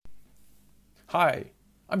Hi,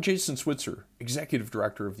 I'm Jason Switzer, Executive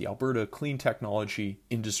Director of the Alberta Clean Technology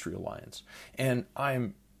Industry Alliance, and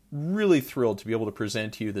I'm really thrilled to be able to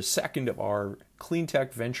present to you the second of our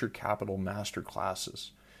Cleantech Venture Capital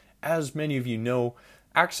Masterclasses. As many of you know,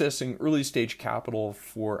 accessing early stage capital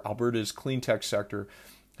for Alberta's clean tech sector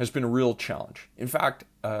has been a real challenge. In fact,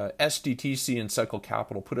 SDTC and Cycle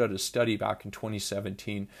Capital put out a study back in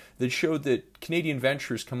 2017 that showed that Canadian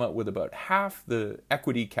ventures come out with about half the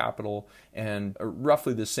equity capital and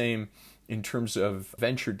roughly the same in terms of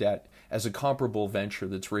venture debt as a comparable venture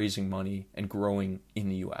that's raising money and growing in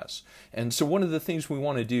the US. And so one of the things we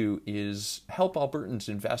want to do is help Albertans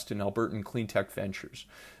invest in Albertan clean tech ventures.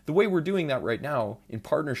 The way we're doing that right now, in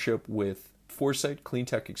partnership with Foresight,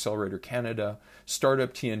 Cleantech Accelerator Canada,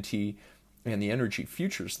 Startup TNT, and the Energy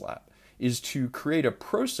Futures Lab, is to create a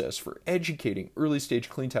process for educating early stage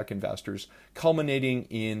cleantech investors, culminating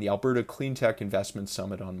in the Alberta Cleantech Investment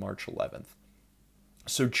Summit on March 11th.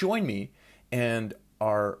 So join me and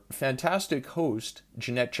our fantastic host,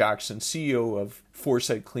 Jeanette Jackson, CEO of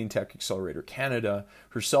Foresight Cleantech Accelerator Canada,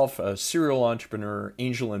 herself a serial entrepreneur,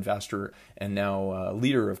 angel investor, and now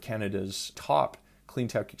leader of Canada's top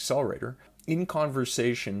cleantech accelerator, in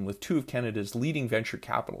conversation with two of Canada's leading venture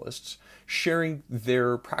capitalists, sharing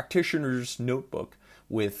their practitioner's notebook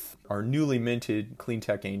with our newly minted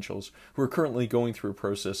cleantech angels who are currently going through a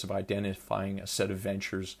process of identifying a set of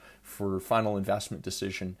ventures for final investment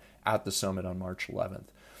decision at the summit on March 11th.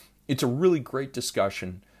 It's a really great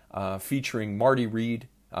discussion featuring Marty Reed,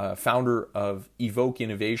 founder of Evok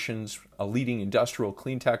Innovations, a leading industrial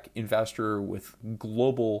cleantech investor with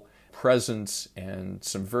global presence and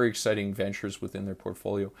some very exciting ventures within their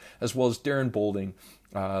portfolio, as well as Darren Bolding,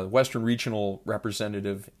 Western Regional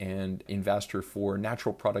Representative and investor for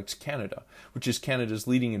Natural Products Canada, which is Canada's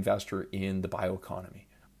leading investor in the bioeconomy.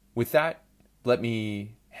 With that, let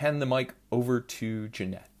me hand the mic over to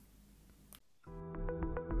Jeanette.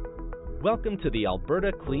 Welcome to the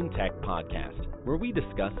Alberta Clean Tech Podcast, where we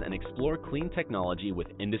discuss and explore clean technology with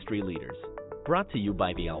industry leaders. Brought to you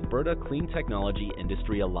by the Alberta Clean Technology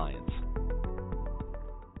Industry Alliance.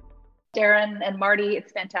 Darren and Marty,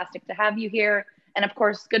 it's fantastic to have you here. And of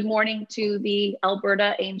course, good morning to the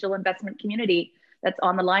Alberta Angel Investment community that's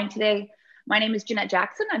on the line today. My name is Jeanette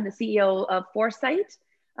Jackson. I'm the CEO of Foresight.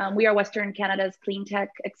 We are Western Canada's clean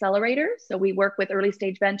tech accelerator. So we work with early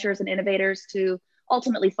stage ventures and innovators to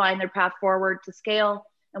ultimately find their path forward to scale.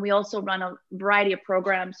 And we also run a variety of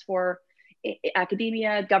programs for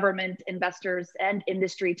academia, government, investors, and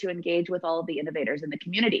industry to engage with all of the innovators in the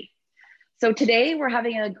community. So today we're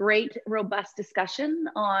having a great, robust discussion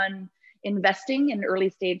on investing in early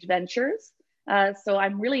stage ventures. So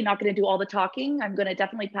I'm really not going to do all the talking. I'm going to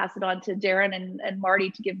definitely pass it on to Darren and Marty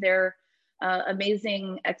to give their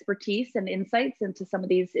amazing expertise and insights into some of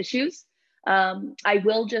these issues. I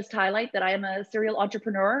will just highlight that I am a serial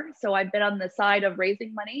entrepreneur. So I've been on the side of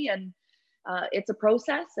raising money, and it's a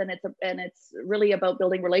process, and it's really about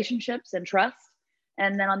building relationships and trust.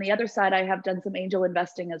 And then on the other side, I have done some angel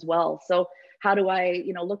investing as well. So how do I,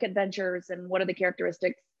 look at ventures and what are the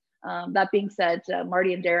characteristics? That being said,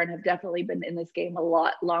 Marty and Darren have definitely been in this game a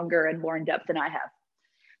lot longer and more in depth than I have.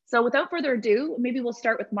 So without further ado, maybe we'll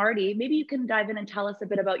start with Marty. Maybe you can dive in and tell us a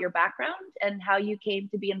bit about your background and how you came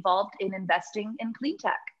to be involved in investing in clean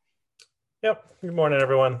tech. Yep. Good morning,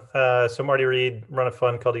 everyone. So Marty Reed, run a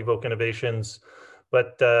fund called Evok Innovations,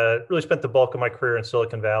 but really spent the bulk of my career in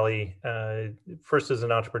Silicon Valley. First as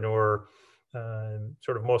an entrepreneur,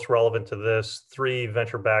 sort of most relevant to this, 3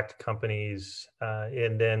 venture-backed companies,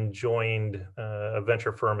 and then joined a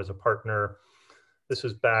venture firm as a partner. This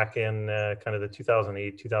was back in kind of the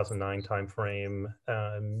 2008, 2009 timeframe.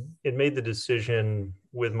 It made the decision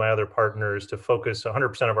with my other partners to focus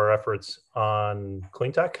 100% of our efforts on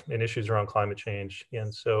clean tech and issues around climate change.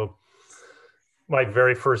 And so my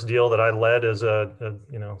very first deal that I led as a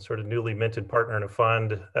sort of newly minted partner in a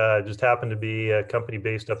fund just happened to be a company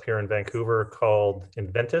based up here in Vancouver called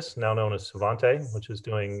Inventus, now known as Savante, which is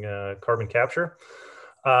doing carbon capture.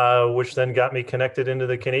 Which then got me connected into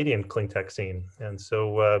the Canadian clean tech scene. And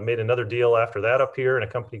so made another deal after that up here in a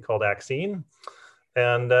company called Axine.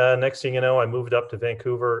 And next thing you know, I moved up to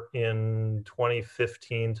Vancouver in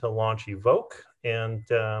 2015 to launch Evok, and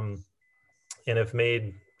have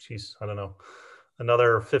made,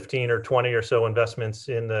 another 15 or 20 or so investments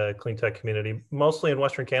in the clean tech community, mostly in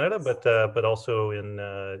Western Canada, but also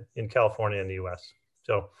in California and the US.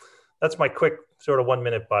 So that's my quick sort of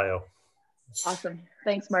 1-minute bio. Awesome.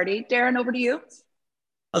 Thanks, Marty. Darren, over to you.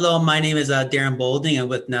 Hello, my name is Darren Bolding. I'm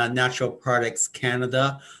with Natural Products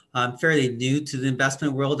Canada. I'm fairly new to the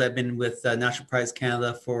investment world. I've been with National Products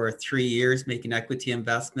Canada for 3 years, making equity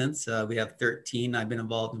investments. We have 13. I've been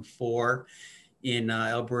involved in 4 in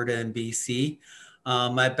Alberta and BC.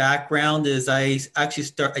 My background is I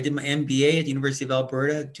did my MBA at the University of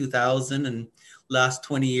Alberta in 2000, and last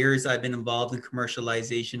 20 years I've been involved in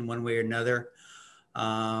commercialization one way or another.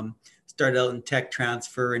 Started out in tech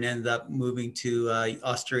transfer and ended up moving to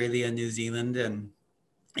Australia and New Zealand. And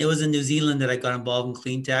it was in New Zealand that I got involved in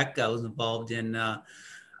clean tech. I was involved in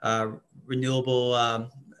renewable,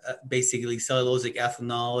 basically cellulosic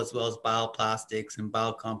ethanol, as well as bioplastics and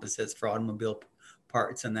biocomposites for automobile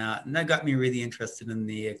parts and that. And that got me really interested in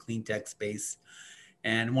the clean tech space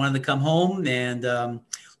and wanted to come home. And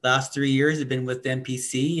last 3 years I've been with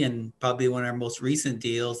MPC, and probably one of our most recent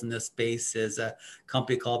deals in this space is a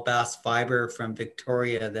company called Bass Fiber from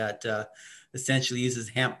Victoria that essentially uses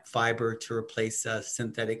hemp fiber to replace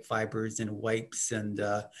synthetic fibers in wipes and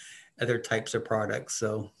other types of products.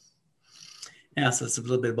 So yeah, so it's a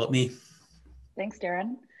little bit about me. Thanks,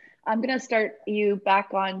 Darren. I'm going to start you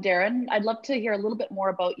back on Darren. I'd love to hear a little bit more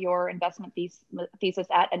about your investment thesis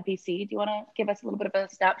at NPC. Do you want to give us a little bit of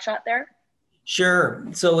a snapshot there? Sure.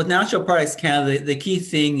 So with National Products Canada, the key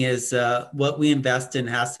thing is what we invest in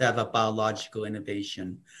has to have a biological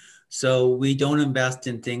innovation. So we don't invest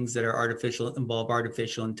in things that are involve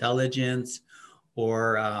artificial intelligence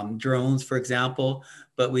or drones, for example,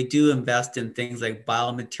 but we do invest in things like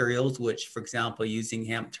biomaterials, which, for example, using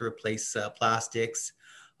hemp to replace plastics,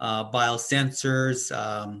 biosensors,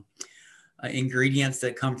 ingredients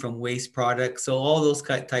that come from waste products. So all those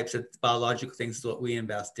types of biological things is what we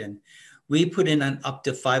invest in. We put in up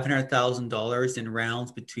to $500,000 in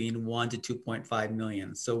rounds between 1 to 2.5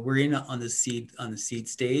 million. So we're in on the seed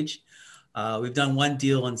stage. We've done one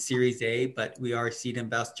deal on Series A, but we are seed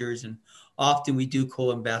investors, and often we do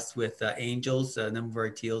co-invest with angels. A number of our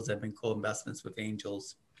deals have been co-investments with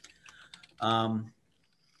angels.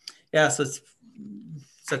 Yeah, so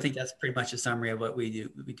I think that's pretty much a summary of what we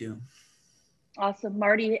do. Awesome.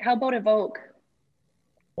 Marty, how about Evok?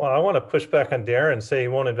 Well, I want to push back on Darren and say he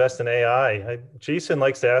won't invest in AI. Jason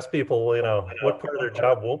likes to ask people, what part of their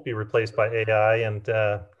job won't be replaced by AI, and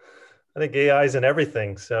I think AI is in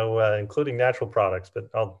everything, so including natural products. But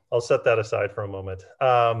I'll set that aside for a moment.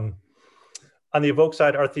 On the Evok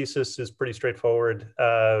side, our thesis is pretty straightforward.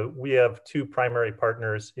 We have 2 primary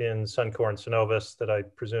partners in Suncor and Cenovus that I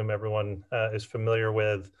presume everyone is familiar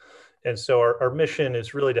with, and so our mission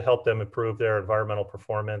is really to help them improve their environmental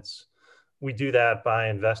performance. We do that by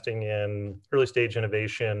investing in early stage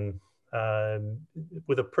innovation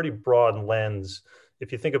with a pretty broad lens.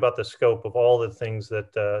 If you think about the scope of all the things that,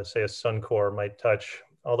 say, a Suncor might touch,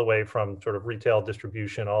 all the way from sort of retail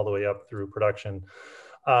distribution all the way up through production.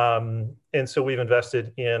 And so we've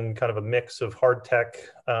invested in kind of a mix of hard tech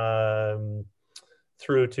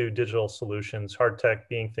through to digital solutions. Hard tech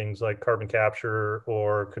being things like carbon capture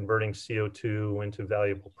or converting CO2 into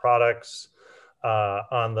valuable products.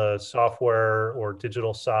 On the software or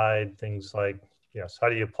digital side, things like, yes, how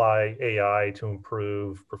do you apply AI to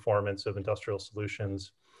improve performance of industrial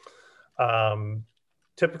solutions?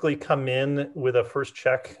 Typically come in with a first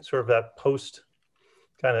check, sort of that post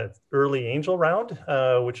kind of early angel round,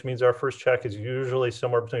 which means our first check is usually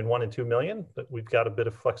somewhere between 1 and 2 million, but we've got a bit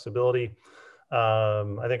of flexibility.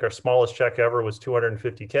 I think our smallest check ever was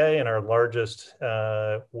 250K, and our largest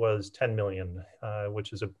was 10 million,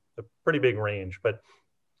 which is a pretty big range. But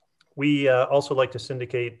we also like to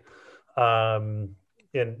syndicate in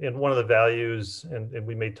one of the values, and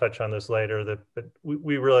we may touch on this later, but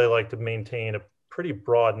we really like to maintain a pretty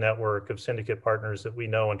broad network of syndicate partners that we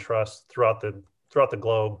know and trust throughout the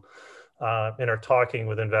globe, and are talking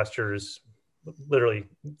with investors literally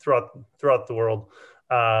throughout the world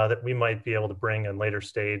that we might be able to bring in later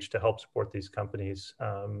stage to help support these companies,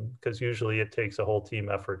 because usually it takes a whole team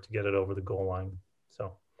effort to get it over the goal line.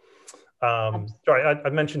 So sorry, I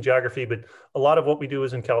mentioned geography, but a lot of what we do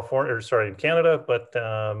is in in Canada, but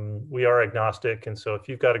we are agnostic. And so if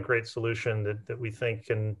you've got a great solution that we think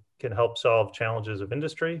can help solve challenges of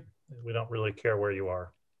industry, we don't really care where you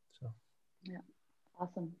are. So yeah,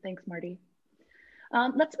 awesome. Thanks, Marty.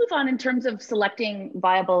 Let's move on in terms of selecting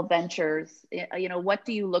viable ventures. What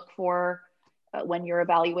do you look for when you're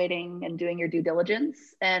evaluating and doing your due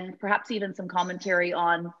diligence, and perhaps even some commentary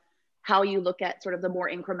on how you look at sort of the more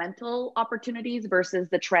incremental opportunities versus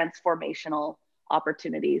the transformational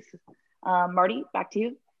opportunities. Marty, back to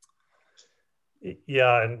you.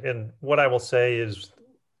 Yeah, and what I will say is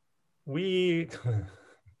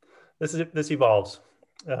this evolves.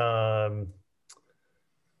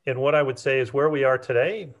 And what I would say is where we are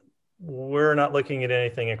today, we're not looking at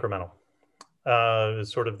anything incremental.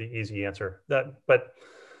 is sort of the easy answer. But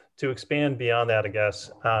to expand beyond that, I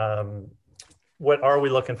guess, what are we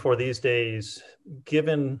looking for these days,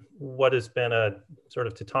 given what has been a sort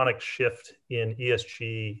of tectonic shift in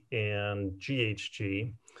ESG and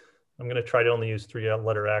GHG? I'm going to try to only use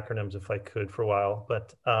 3-letter acronyms if I could for a while,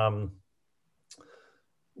 but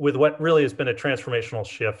with what really has been a transformational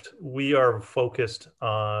shift, we are focused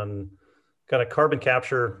on kind of carbon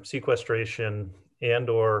capture, sequestration,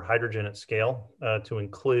 and/or hydrogen at scale to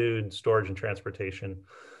include storage and transportation.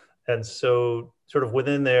 And so sort of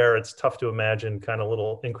within there, it's tough to imagine kind of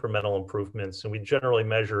little incremental improvements. And we generally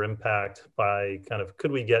measure impact by kind of,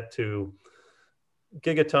 could we get to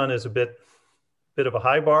gigaton is a bit of a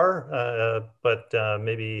high bar, but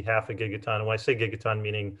maybe half a gigaton. And when I say gigaton,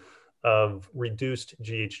 meaning of reduced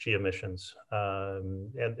GHG emissions.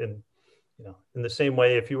 And you know, in the same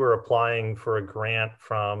way, if you were applying for a grant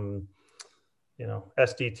from, you know,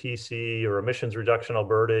 SDTC or Emissions Reduction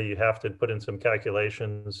Alberta, you have to put in some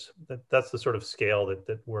calculations. That's the sort of scale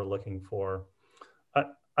that we're looking for.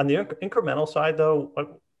 On the incremental side,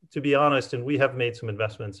 though, to be honest, and we have made some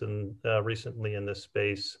investments in recently in this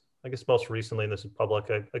space. I guess most recently, and this is public,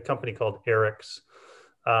 a company called Eric's.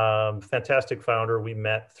 Fantastic founder. We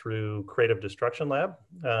met through Creative Destruction Lab.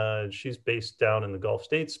 She's based down in the Gulf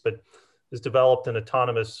States, but has developed an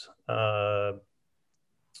autonomous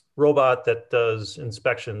robot that does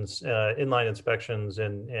inspections, inline inspections,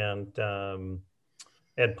 and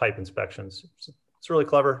pipe inspections. It's really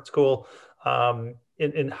clever. It's cool.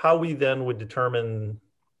 And how we then would determine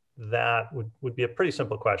that would be a pretty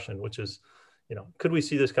simple question, which is, you know, could we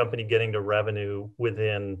see this company getting to revenue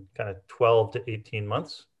within kind of 12 to 18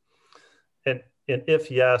 months? And if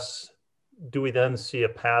yes, do we then see a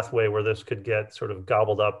pathway where this could get sort of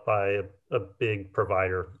gobbled up by a big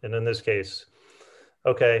provider? And in this case,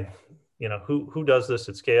 okay, you know, who does this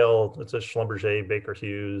at scale? It's a Schlumberger, Baker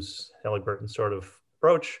Hughes, Halliburton sort of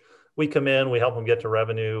approach. We come in, we help them get to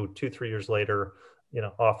revenue. 2-3 years later, you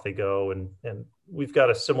know, off they go. And we've got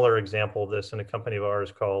a similar example of this in a company of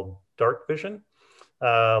ours called Dark Vision,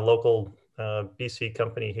 local BC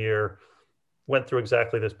company here. Went through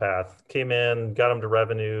exactly this path, came in, got them to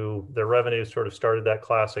revenue. Their revenue sort of started that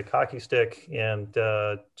classic hockey stick. And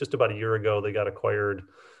just about a year ago, they got acquired,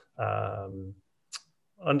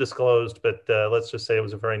 undisclosed, but let's just say it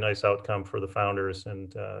was a very nice outcome for the founders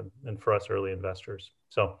and for us early investors.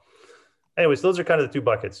 So anyways, those are kind of the two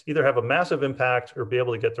buckets: either have a massive impact or be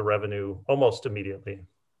able to get to revenue almost immediately.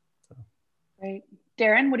 So. Right.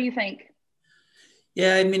 Darren, what do you think?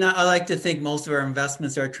 Yeah, I mean, I like to think most of our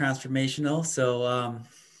investments are transformational. So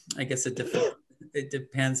I guess it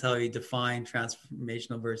depends how you define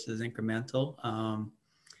transformational versus incremental.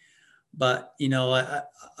 But, you know,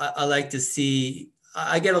 I like to see,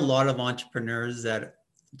 I get a lot of entrepreneurs that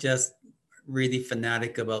just really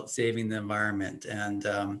fanatic about saving the environment. And,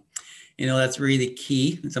 you know, that's really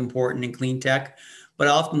key. It's important in clean tech. But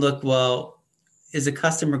I often look, well, is the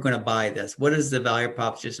customer going to buy this? What is the value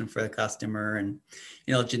proposition for the customer? And,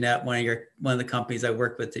 you know, Jeanette, one of the companies I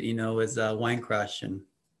work with that, you know, is Wine Crush. And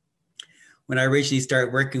when I originally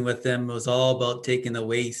started working with them, it was all about taking the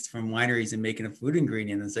waste from wineries and making a food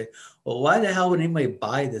ingredient, and say, well, why the hell would anybody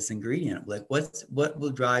buy this ingredient? Like, what will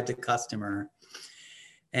drive the customer?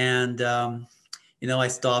 And, you know, I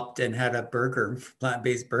stopped and had a burger,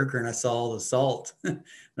 plant-based burger, and I saw all the salt. And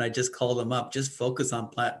I just called him up, just focus on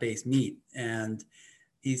plant-based meat. And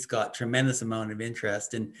he's got tremendous amount of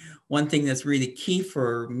interest. And one thing that's really key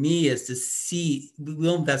for me is to see,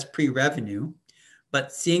 we'll invest pre-revenue,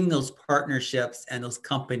 but seeing those partnerships and those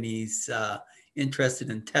companies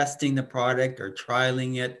interested in testing the product or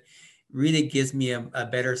trialing it really gives me a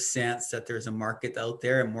better sense that there's a market out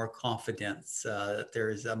there, and more confidence that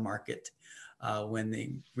there is a market when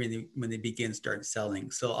they begin start selling.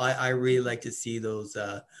 So I really like to see those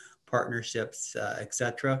partnerships,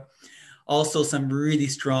 etc. Also, some really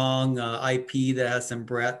strong IP that has some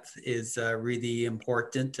breadth is really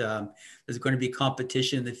important. There's going to be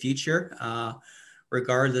competition in the future.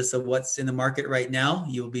 Regardless of what's in the market right now,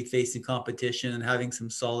 you'll be facing competition, and having some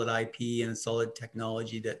solid IP and solid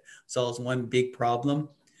technology that solves one big problem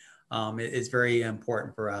is very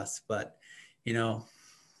important for us. But, you know,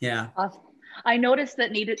 yeah. Awesome. I noticed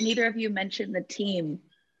that neither of you mentioned the team.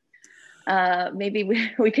 Maybe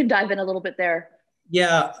we can dive in a little bit there.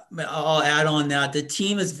 Yeah, I'll add on that. The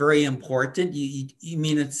team is very important. You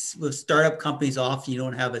mean, it's with startup companies, often you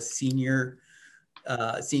don't have a senior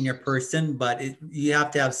person, but you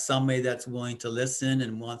have to have somebody that's willing to listen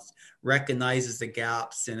and recognizes the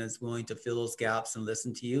gaps and is willing to fill those gaps and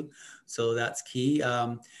listen to you. So that's key.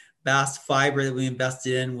 Bass Fiber that we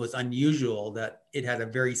invested in was unusual, that it had a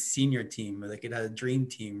very senior team, like it had a dream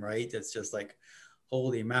team, right? It's just like,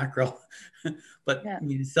 holy mackerel. But Yeah. I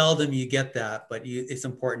mean, seldom you get that, but it's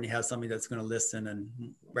important to have somebody that's going to listen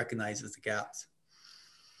and recognizes the gaps.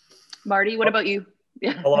 Marty, what about you?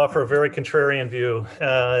 Yeah. I'll offer a very contrarian view.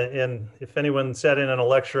 And if anyone sat in on a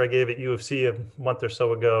lecture I gave at UFC a month or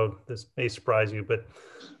so ago, this may surprise you, but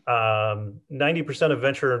 90% of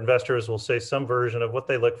venture investors will say some version of what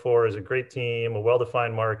they look for is a great team, a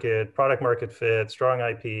well-defined market, product market fit, strong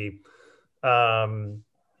IP.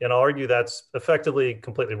 And I'll argue that's effectively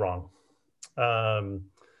completely wrong. And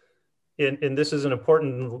this is an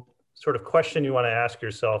important sort of question you want to ask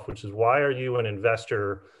yourself, which is, why are you an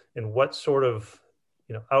investor, and what sort of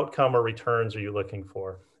outcome or returns are you looking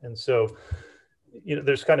for? And so,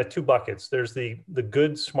 there's kind of two buckets. There's the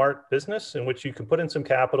good, smart business in which you can put in some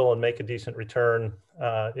capital and make a decent return.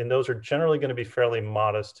 And those are generally going to be fairly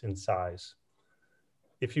modest in size.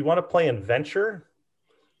 If you want to play in venture,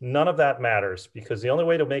 none of that matters, because the only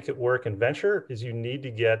way to make it work in venture is you need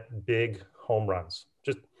to get big home runs.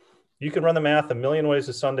 Just, you can run the math a million ways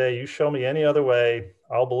a Sunday. You show me any other way,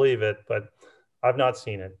 I'll believe it, but I've not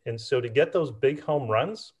seen it. And so to get those big home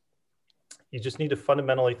runs, you just need to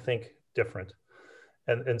fundamentally think different.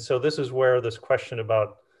 And so this is where this question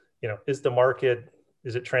about, is the market,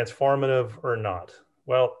 is it transformative or not?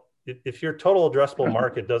 Well, if your total addressable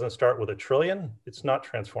market doesn't start with $1 trillion, it's not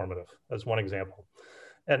transformative, as one example.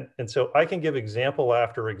 And so I can give example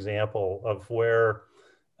after example of where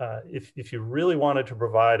if you really wanted to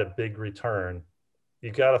provide a big return,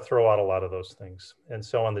 you got to throw out a lot of those things. And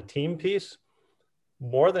so on the team piece,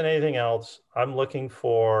 more than anything else, I'm looking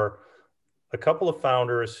for a couple of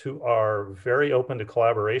founders who are very open to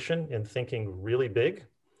collaboration and thinking really big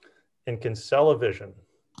and can sell a vision.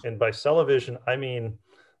 And by sell a vision, I mean,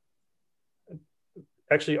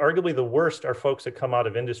 actually, arguably the worst are folks that come out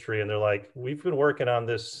of industry and they're like, we've been working on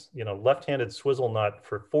this, left-handed swizzle nut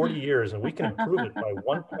for 40 years and we can improve it by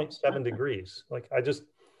 1.7 degrees. Like, I'd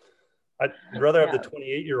rather have the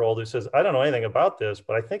 28-year-old who says, I don't know anything about this,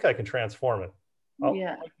 but I think I can transform it. I'll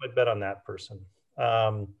make my bet on that person.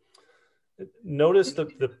 Notice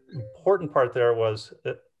the important part there was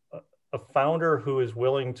a founder who is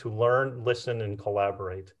willing to learn, listen, and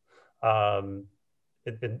collaborate. When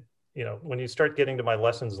you start getting to my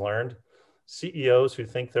lessons learned, CEOs who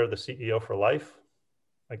think they're the CEO for life,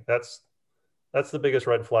 like that's the biggest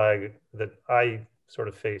red flag that I sort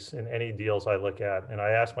of face in any deals I look at. And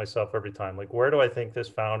I ask myself every time, like, where do I think this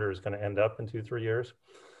founder is going to end up in 2-3 years?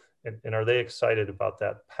 And are they excited about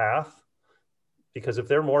that path? Because if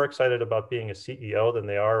they're more excited about being a CEO than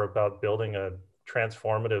they are about building a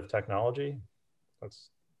transformative technology, that's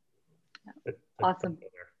awesome.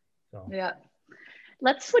 So. Yeah.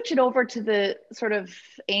 Let's switch it over to the sort of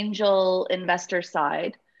angel investor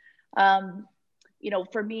side.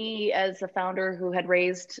 For me as a founder who had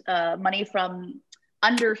raised money from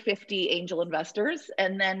under 50 angel investors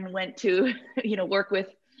and then went to, work with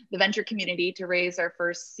the venture community to raise our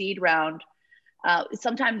first seed round.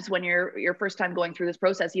 Sometimes when you're first time going through this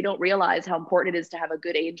process, you don't realize how important it is to have a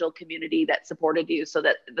good angel community that supported you so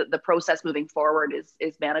that the process moving forward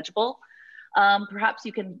is manageable. Perhaps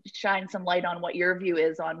you can shine some light on what your view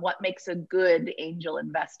is on what makes a good angel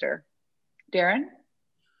investor. Darren?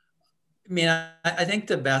 I mean, I think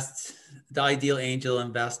the ideal angel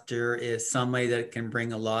investor is somebody that can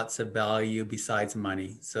bring lots of value besides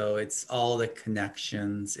money. So it's all the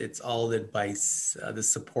connections, it's all the advice, the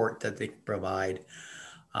support that they provide.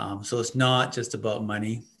 So it's not just about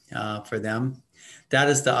money for them. That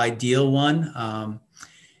is the ideal one. I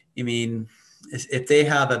mean, if they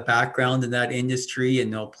have a background in that industry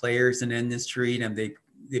and know players in the industry and they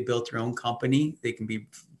built their own company, they can be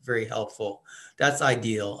very helpful. That's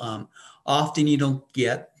ideal. Often you don't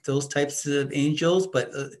get those types of angels,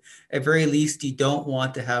 but at very least you don't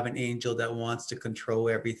want to have an angel that wants to control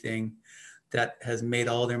everything, that has made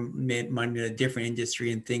money in a different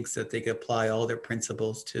industry and thinks that they could apply all their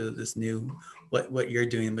principles to this new, what you're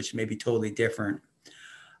doing, which may be totally different.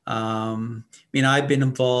 I mean, I've been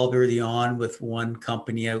involved early on with one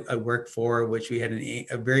company I worked for, which we had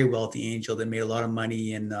a very wealthy angel that made a lot of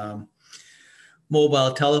money in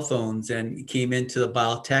mobile telephones and came into the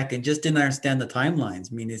biotech and just didn't understand the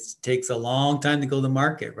timelines. I mean, it takes a long time to go to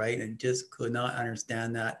market, right? And just could not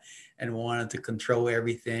understand that and wanted to control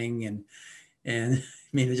everything. And I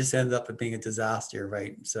mean, it just ended up being a disaster,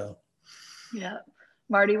 right? So. Yeah.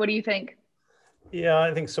 Marty, what do you think? Yeah,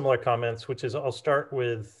 I think similar comments, which is I'll start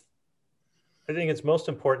with, I think it's most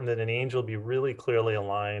important that an angel be really clearly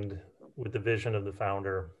aligned with the vision of the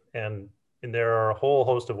founder. And And there are a whole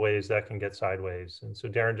host of ways that can get sideways. And so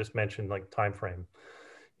Darren just mentioned like time frame.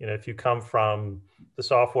 If you come from the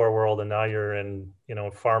software world and now you're in,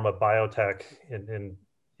 pharma, biotech,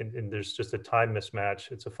 and there's just a time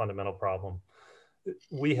mismatch, it's a fundamental problem.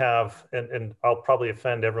 We have, and I'll probably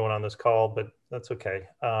offend everyone on this call, but that's okay.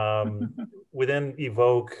 Within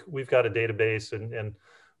Evok, we've got a database, and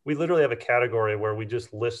we literally have a category where we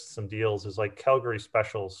just list some deals as like Calgary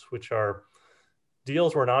specials, which are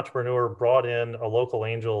deals where an entrepreneur brought in a local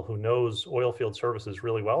angel who knows oil field services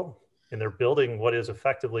really well, and they're building what is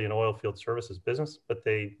effectively an oil field services business, but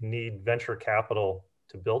they need venture capital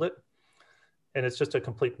to build it. And it's just a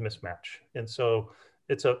complete mismatch. And so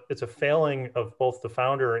it's a failing of both the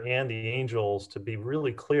founder and the angels to be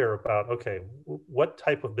really clear about, okay, what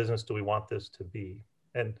type of business do we want this to be?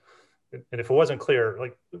 And if it wasn't clear,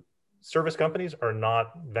 like service companies are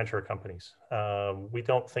not venture companies. We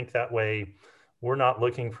don't think that way. We're not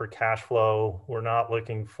looking for cash flow. We're not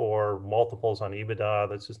looking for multiples on EBITDA.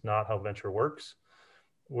 That's just not how venture works.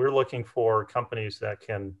 We're looking for companies that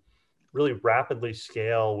can really rapidly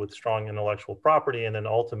scale with strong intellectual property and then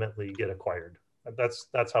ultimately get acquired.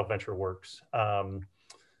 That's how venture works. And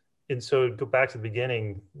so go back to the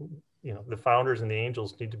beginning, the founders and the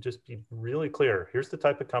angels need to just be really clear. Here's the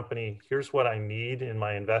type of company. Here's what I need in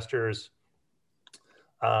my investors.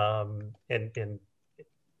 And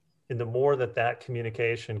the more that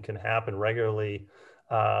communication can happen regularly,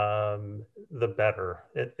 the better.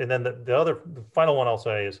 And then the final one I'll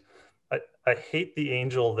say is, I hate the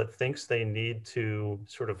angel that thinks they need to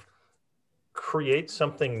sort of create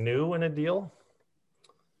something new in a deal.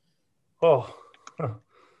 Oh,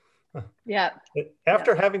 yeah.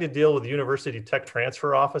 After having to deal with university tech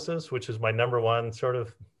transfer offices, which is my number one sort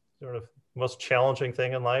of most challenging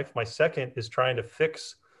thing in life, my second is trying to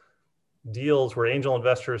fix deals where angel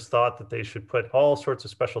investors thought that they should put all sorts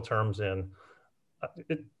of special terms in.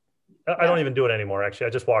 I don't even do it anymore, actually. I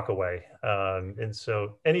just walk away. And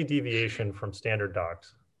so any deviation from standard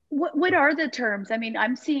docs. What are the terms? I mean,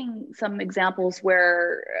 I'm seeing some examples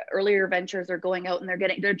where earlier ventures are going out and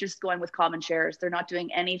they're just going with common shares. They're not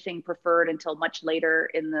doing anything preferred until much later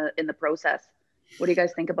in the process. What do you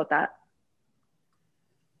guys think about that?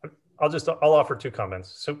 I'll offer two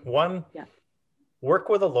comments. So one, work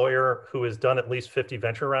with a lawyer who has done at least 50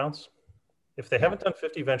 venture rounds. If they haven't done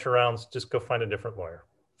 50 venture rounds, just go find a different lawyer.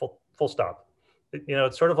 Full stop.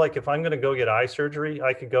 It's sort of like if I'm going to go get eye surgery,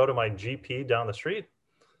 I could go to my GP down the street,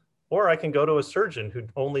 or I can go to a surgeon who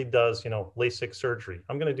only does, LASIK surgery.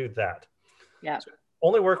 I'm going to do that. Yeah. So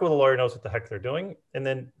only work with a lawyer who knows what the heck they're doing, and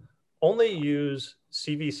then only use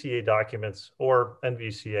CVCA documents or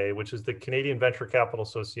NVCA, which is the Canadian Venture Capital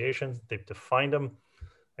Association. They've defined them.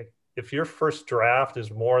 If your first draft is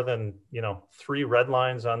more than 3 red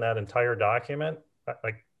lines on that entire document,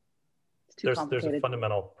 there's a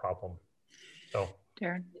fundamental problem. So,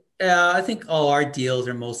 Darren, I think all our deals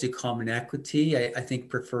are mostly common equity. I think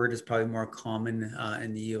preferred is probably more common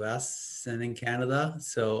in the U.S. than in Canada.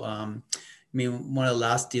 So, one of the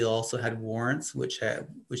last deal also had warrants, which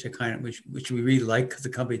we really liked because the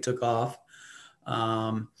company took off.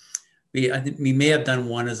 I think we may have done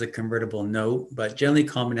one as a convertible note, but generally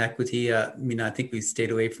common equity. I think we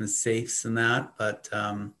stayed away from safes and that, but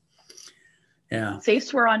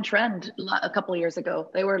safes were on trend a couple of years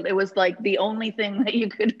ago. It was like the only thing that you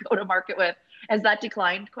could go to market with. Has that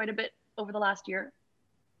declined quite a bit over the last year?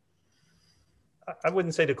 I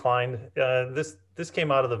wouldn't say declined. This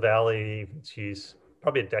came out of the Valley,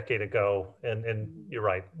 probably a decade ago, and you're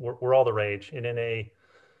right. We're all the rage, and in a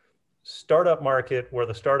startup market where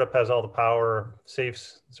the startup has all the power,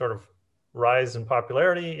 safes sort of rise in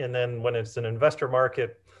popularity. And then when it's an investor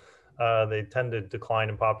market, they tend to decline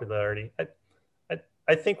in popularity.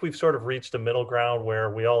 I think we've sort of reached a middle ground where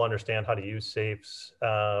we all understand how to use safes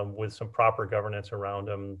with some proper governance around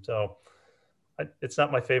them. So it's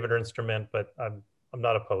not my favorite instrument, but I'm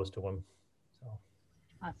not opposed to them. So.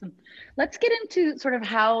 Awesome. Let's get into sort of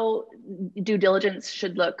how due diligence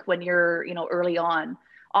should look when you're, early on.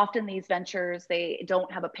 Often these ventures, they don't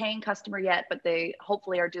have a paying customer yet, but they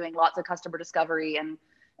hopefully are doing lots of customer discovery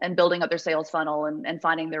and building up their sales funnel and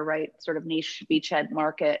finding their right sort of niche beachhead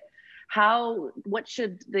market. What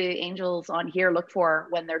should the angels on here look for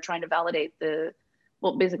when they're trying to validate the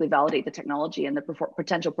technology and the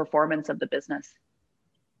potential performance of the business?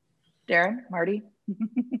 Darren, Marty?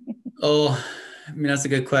 That's a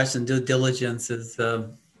good question. Due diligence is,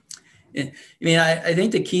 I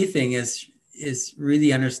think the key thing is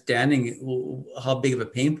really understanding how big of a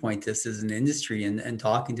pain point this is in the industry and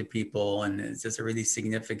talking to people, and it's just a really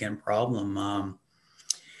significant problem.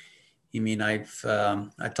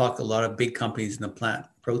 I've talked to a lot of big companies in the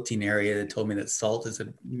protein area that told me that salt is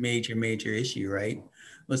a major, major issue, right? It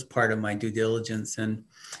was part of my due diligence. And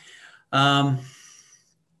I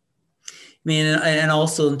mean, and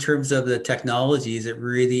also in terms of the technologies, it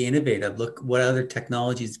really innovative. Look what other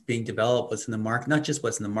technologies being developed, what's in the market, not just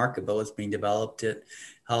what's in the market, but what's being developed.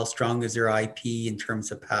 How strong is their IP in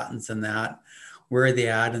terms of patents and that? Where are they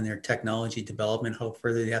at in their technology development? How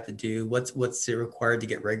further they have to do? What's it required to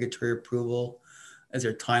get regulatory approval? Is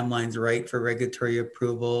their timelines right for regulatory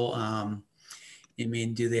approval? I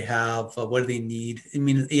mean, do they have, what do they need? I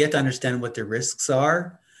mean, you have to understand what the risks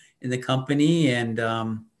are in the company, and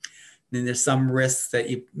then there's some risks that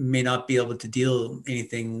you may not be able to deal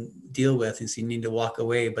with, and so you need to walk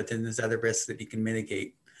away. But then there's other risks that you can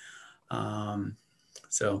mitigate.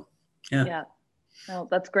 So, yeah. Yeah. Oh,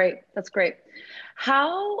 that's great. That's great.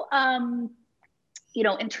 How,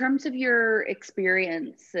 in terms of your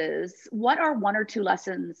experiences, what are one or two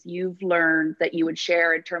lessons you've learned that you would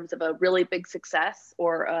share in terms of a really big success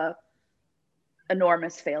or a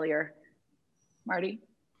enormous failure? Marty?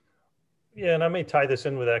 Yeah, and I may tie this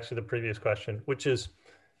in with actually the previous question, which is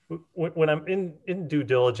when I'm in due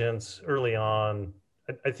diligence early on,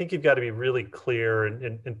 I think you've got to be really clear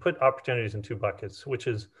and put opportunities in two buckets, which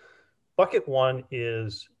is bucket one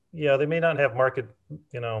is, yeah, they may not have market,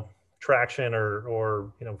 traction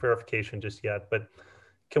or verification just yet, but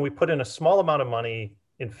can we put in a small amount of money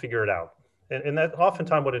and figure it out? And that's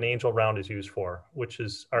oftentimes what an angel round is used for, which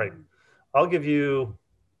is, all right, I'll give you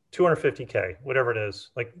 250K, whatever it is,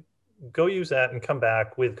 like, go use that and come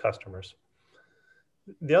back with customers.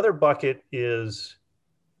 The other bucket is,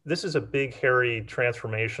 this is a big, hairy,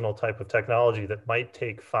 transformational type of technology that might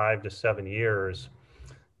take 5 to 7 years,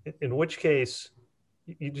 in which case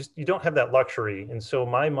you don't have that luxury. And so in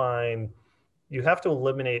my mind, you have to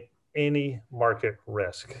eliminate any market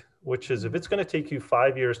risk, which is, if it's going to take you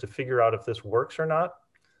 5 years to figure out if this works or not,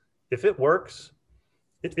 if it works,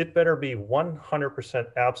 it better be 100%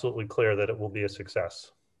 absolutely clear that it will be a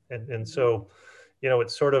success. And so,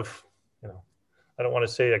 it's sort of, I don't want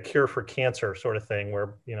to say a cure for cancer sort of thing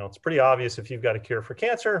where, it's pretty obvious if you've got a cure for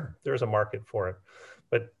cancer, there's a market for it.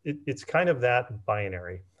 But it's kind of that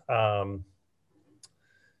binary.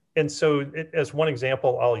 And so as one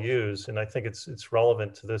example I'll use, and I think it's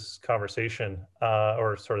relevant to this conversation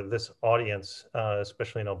or sort of this audience,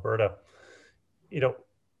 especially in Alberta,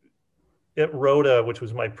 at Rhoda, which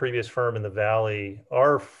was my previous firm in the Valley,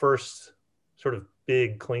 our first sort of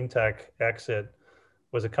big clean tech exit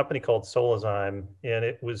was a company called Solazyme, and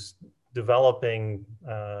it was developing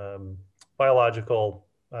biological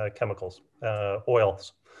chemicals,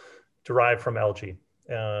 oils derived from algae.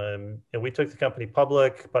 And we took the company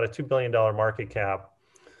public, about a $2 billion market cap.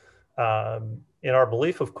 And our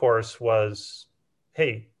belief, of course, was,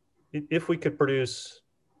 hey, if we could produce,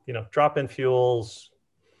 drop-in fuels,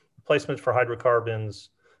 replacements for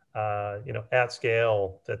hydrocarbons, at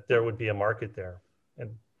scale, that there would be a market there. And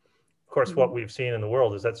of course, what we've seen in the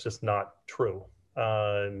world is that's just not true.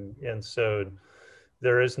 And so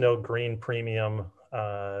there is no green premium,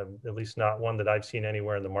 at least not one that I've seen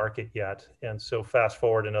anywhere in the market yet. And so fast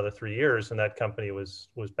forward another 3 years, and that company was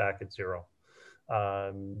back at zero.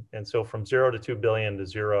 And so from 0 to 2 billion to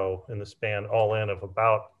zero in the span all in of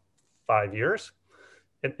about 5 years.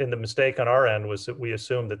 And the mistake on our end was that we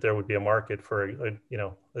assumed that there would be a market for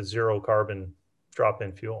a zero carbon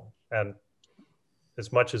drop-in fuel. And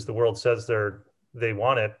as much as the world says they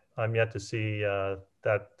want it, I'm yet to see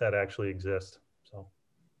that actually exists. So,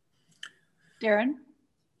 Darren?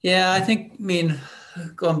 Yeah, I mean,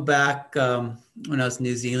 going back when I was in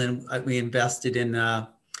New Zealand, we invested in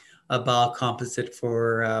a biocomposite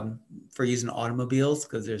for using automobiles,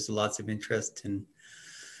 because there's lots of interest in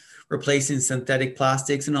replacing synthetic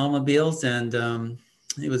plastics in automobiles. And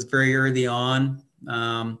it was very early on.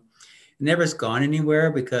 It never has gone anywhere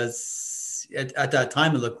because at that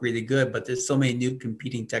time it looked really good, but there's so many new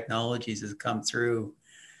competing technologies that come through.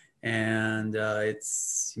 And you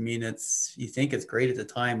think it's great at the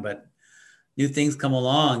time, but new things come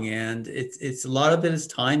along, and it's a lot of it is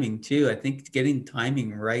timing too. I think getting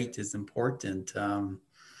timing right is important. I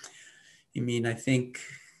think,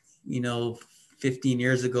 15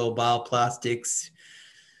 years ago, bioplastics,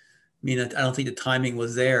 I don't think the timing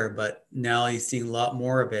was there, but now you're seeing a lot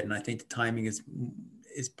more of it. And I think the timing is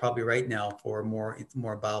probably right now for more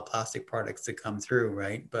bioplastic products to come through,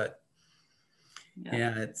 right? But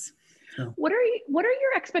yeah, What are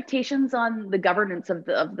your expectations on the governance of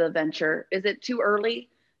the venture? Is it too early?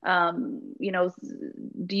 Do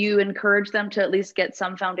you encourage them to at least get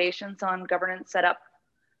some foundations on governance set up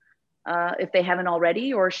if they haven't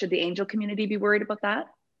already, or should the angel community be worried about that?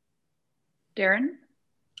 Darren?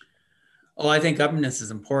 Oh, I think governance is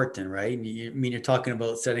important, right? You're talking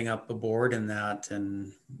about setting up a board and that,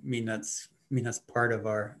 and that's part of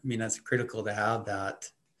that's critical to have that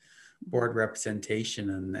board representation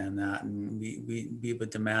and that, and we would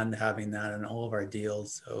demand having that in all of our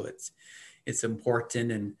deals. So it's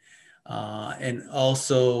important, and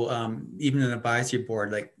also even an advisory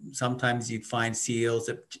board, like sometimes you find CEOs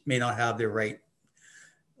that may not have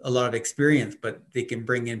a lot of experience, but they can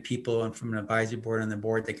bring in people and from an advisory board and the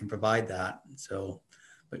board, they can provide that. So,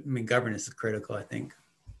 but I mean, governance is critical, I think.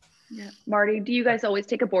 Yeah. Marty, do you guys always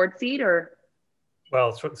take a board seat or?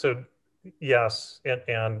 Well, so yes.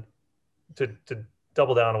 And to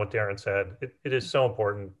double down on what Darren said, it is so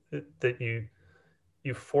important that you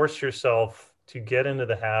force yourself to get into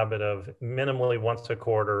the habit of minimally once a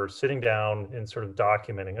quarter sitting down and sort of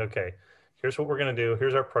documenting, okay, here's what we're going to do.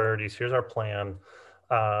 Here's our priorities. Here's our plan.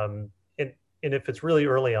 And if it's really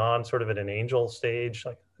early on, sort of at an angel stage,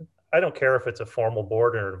 like I don't care if it's a formal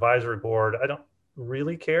board or an advisory board. I don't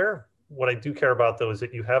really care. What I do care about though is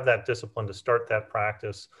that you have that discipline to start that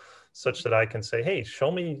practice, such that I can say, hey,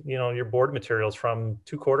 show me, your board materials from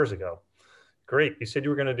 2 quarters ago. Great, you said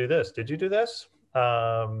you were going to do this. Did you do this?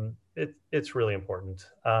 It's really important.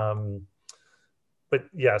 But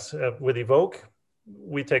yes, with Evok,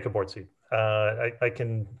 we take a board seat. I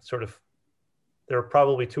can sort of. There are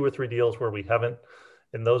probably 2 or 3 deals where we haven't,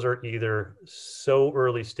 and those are either so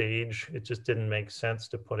early stage, it just didn't make sense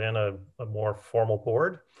to put in a more formal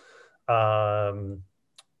board,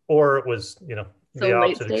 or it was, the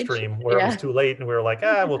opposite extreme where it was too late and we were like,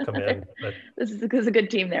 we'll come in. But this is a good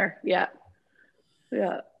team there. Yeah.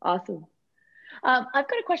 Awesome. I've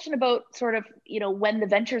got a question about sort of, when the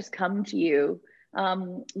ventures come to you,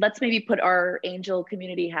 let's maybe put our angel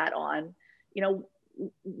community hat on,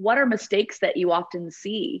 what are mistakes that you often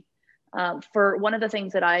see? For one of the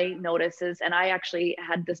things that I notice is, and I actually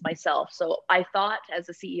had this myself. So I thought as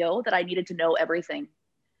a CEO that I needed to know everything.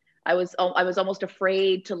 I was almost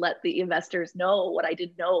afraid to let the investors know what I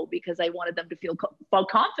didn't know because I wanted them to feel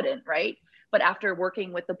confident, right? But after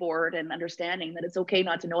working with the board and understanding that it's okay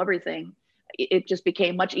not to know everything, it just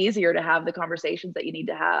became much easier to have the conversations that you need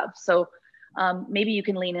to have. So maybe you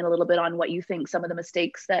can lean in a little bit on what you think some of the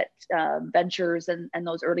mistakes that ventures and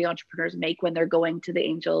those early entrepreneurs make when they're going to the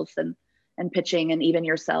angels and pitching, and even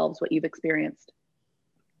yourselves, what you've experienced.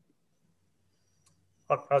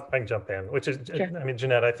 I can jump in, which is, sure. I mean,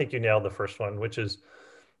 Jeanette, I think you nailed the first one, which is,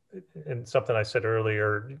 and something I said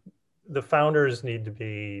earlier, the founders need to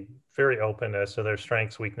be very open as to their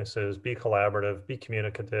strengths, weaknesses, be collaborative, be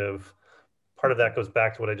communicative. Part of that goes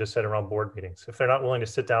back to what I just said around board meetings. If they're not willing to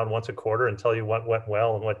sit down once a quarter and tell you what went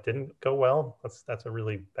well and what didn't go well, that's a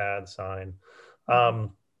really bad sign. A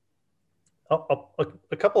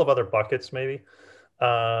couple of other buckets, maybe.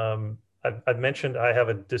 I've mentioned I have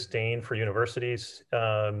a disdain for universities,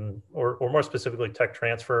 or more specifically tech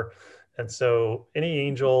transfer. And so any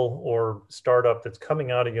angel or startup that's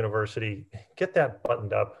coming out of university, get that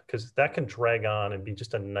buttoned up, because that can drag on and be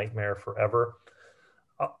just a nightmare forever.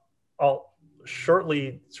 I'll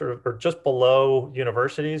shortly sort of, or just below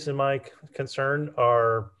universities in my concern,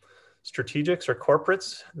 are strategics or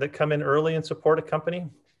corporates that come in early and support a company.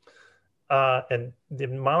 And the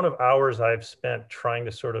amount of hours I've spent trying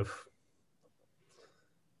to sort of,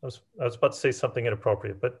 I was about to say something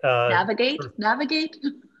inappropriate, but navigate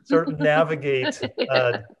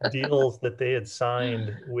deals that they had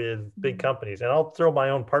signed with big companies. And I'll throw my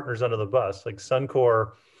own partners under the bus. Like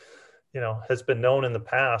Suncor, has been known in the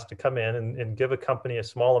past to come in and give a company a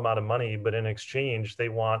small amount of money, but in exchange, they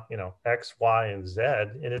want, X, Y, and Z.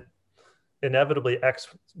 And it inevitably,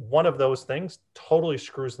 one of those things totally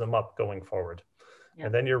screws them up going forward. Yeah.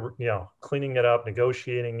 And then you're, cleaning it up,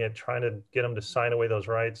 negotiating it, trying to get them to sign away those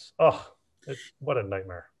rights. Oh, what a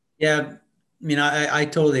nightmare. Yeah. I mean, I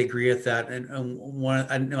totally agree with that. And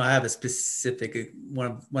I know I have a specific,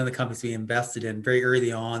 one of the companies we invested in very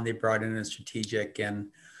early on, they brought in a strategic, and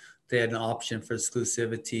they had an option for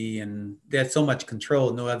exclusivity, and they had so much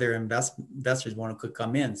control. No other investors could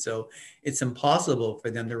come in. So it's impossible for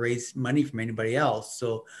them to raise money from anybody else.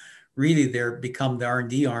 So really they're become the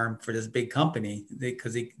R&D arm for this big company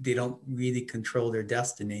because they don't really control their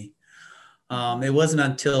destiny. It wasn't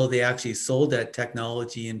until they actually sold that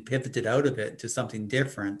technology and pivoted out of it to something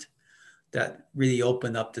different that really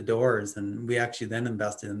opened up the doors. And we actually then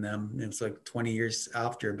invested in them. It was like 20 years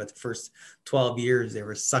after, but the first 12 years they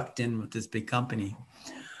were sucked in with this big company.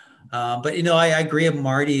 But, I agree with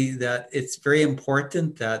Marty that it's very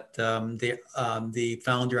important that the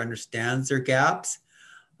founder understands their gaps,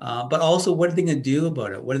 but also what are they going to do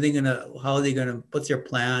about it? How are they going to, what's their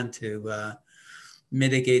plan to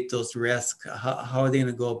mitigate those risks? How are they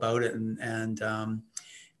going to go about it? And I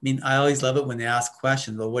mean, I always love it when they ask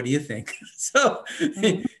questions. Well, what do you think? So,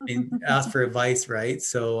 I mean, ask for advice, right?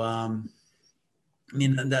 So, I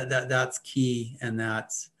mean, that's key, and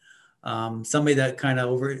that's somebody that kind of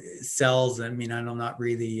oversells. I mean, I'm not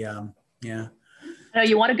really, yeah. No,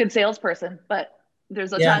 you want a good salesperson, but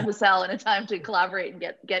there's a Yeah. time to sell and a time to collaborate and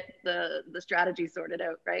get the strategy sorted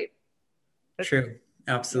out, right? True,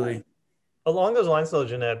 absolutely. Yeah. Along those lines, though,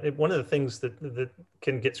 Jeanette, one of the things that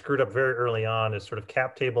can get screwed up very early on is sort of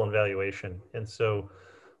cap table and valuation. And so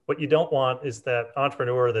what you don't want is that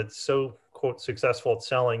entrepreneur that's so, quote, successful at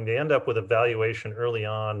selling, they end up with a valuation early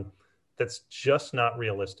on that's just not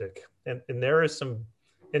realistic. And there is some,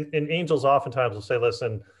 and angels oftentimes will say,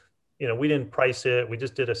 listen, you know, we didn't price it, we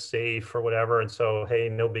just did a safe or whatever. And so, hey,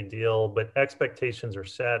 no big deal, but expectations are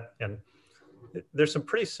set. And there's some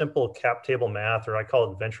pretty simple cap table math, or I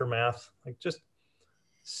call it venture math. Like, just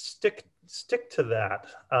stick to that.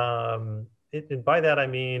 And by that, I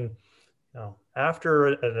mean, you know, after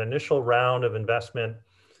an initial round of investment,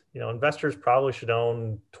 you know, investors probably should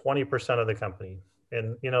own 20% of the company,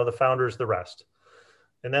 and, you know, the founders the rest.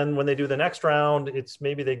 And then when they do the next round, it's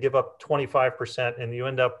maybe they give up 25%, and you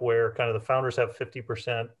end up where kind of the founders have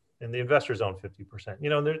 50% and the investors own 50%.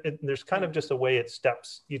 You know, there's kind of just a way it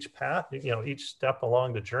steps each path, you know, each step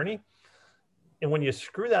along the journey. And when you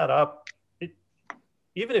screw that up,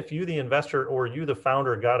 even if you, the investor, or you, the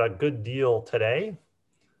founder, got a good deal today,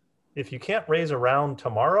 if you can't raise a round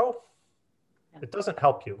tomorrow, it doesn't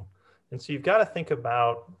help you. And so you've got to think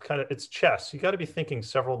about kind of, it's chess. You got to be thinking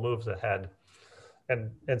several moves ahead.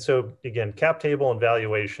 And so again, cap table and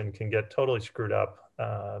valuation can get totally screwed up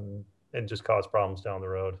and just cause problems down the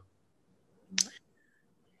road.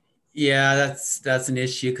 Yeah, that's an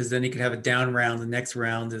issue, because then you could have a down round. The next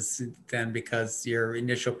round is then because your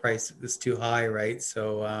initial price is too high, right?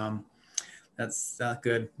 So that's not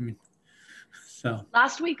good. So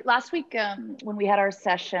last week when we had our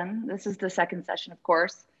session, this is the second session, of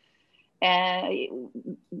course, and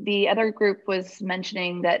the other group was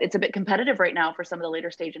mentioning that it's a bit competitive right now for some of the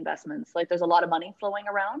later stage investments. Like, there's a lot of money flowing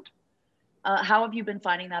around. How have you been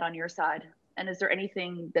finding that on your side? And is there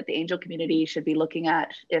anything that the angel community should be looking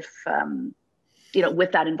at if, you know,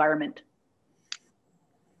 with that environment?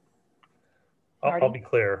 I'll be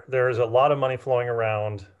clear. There is a lot of money flowing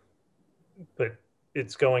around, but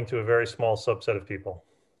it's going to a very small subset of people.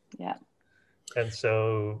 Yeah. And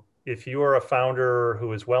so if you are a founder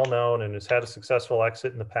who is well known and has had a successful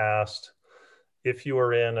exit in the past, if you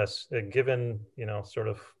are in a given, you know, sort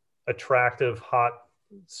of attractive, hot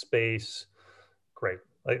space, great.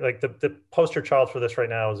 Like the poster child for this right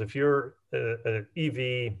now is if you're an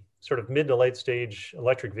EV, sort of mid to late stage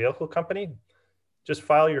electric vehicle company, just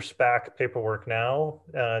file your SPAC paperwork now.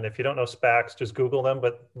 And if you don't know SPACs, just Google them.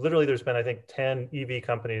 But literally there's been, I think, 10 EV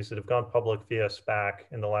companies that have gone public via SPAC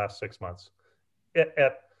in the last 6 months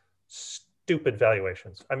at stupid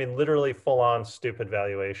valuations. I mean, literally full on stupid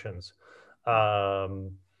valuations.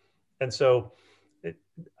 And so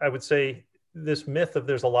I would say this myth of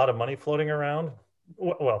there's a lot of money floating around,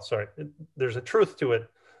 well, sorry, there's a truth to it,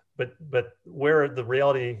 but where the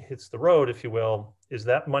reality hits the road, if you will, is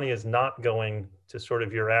that money is not going to sort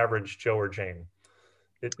of your average Joe or Jane.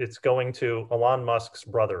 It's going to Elon Musk's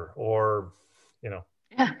brother, or, you know,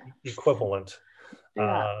 equivalent.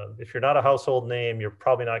 Yeah. If you're not a household name, you're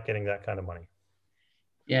probably not getting that kind of money.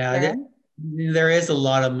 Yeah, there is a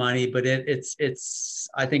lot of money, but it's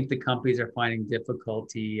I think the companies are finding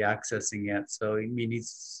difficulty accessing it. So I mean,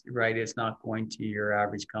 he's right. It's not going to your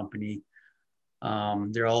average company.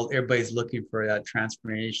 Everybody's looking for that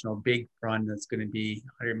transformational big fund that's going to be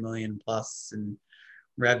 100 million plus in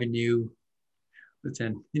revenue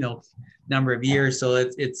within, you know, number of years. So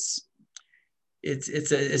it's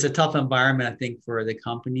a tough environment, I think, for the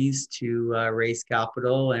companies to raise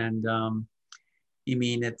capital. And I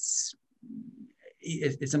mean, it's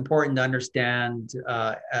important to understand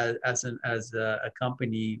as a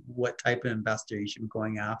company what type of investor you should be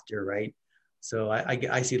going after, right? So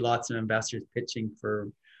I see lots of investors pitching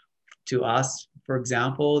to us, for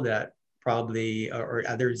example, that probably, or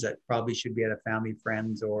others that probably should be at a family,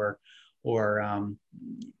 friends, or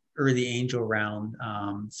early angel round.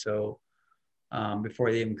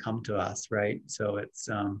 Before they even come to us, right? So it's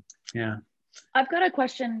yeah. I've got a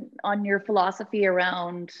question on your philosophy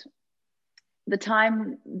around the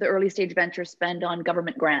time the early stage ventures spend on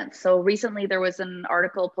government grants. So recently there was an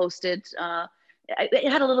article posted,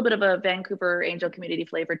 it had a little bit of a Vancouver angel community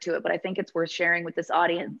flavor to it, but I think it's worth sharing with this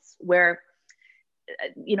audience, where,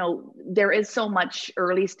 you know, there is so much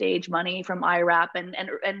early stage money from IRAP,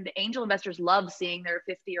 and angel investors love seeing their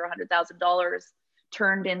 $50,000 or $100,000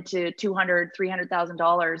 turned into $200,000,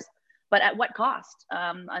 $300,000, but at what cost?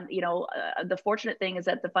 The fortunate thing is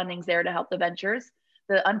that the funding's there to help the ventures.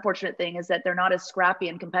 The unfortunate thing is that they're not as scrappy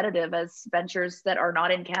and competitive as ventures that are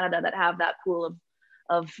not in Canada that have that pool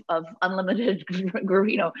of unlimited,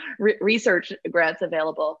 research grants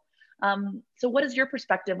available. So what is your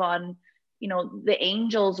perspective on, the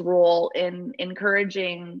angels' role in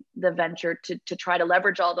encouraging the venture to try to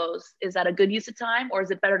leverage all those? Is that a good use of time, or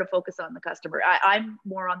is it better to focus on the customer? I'm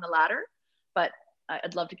more on the latter, but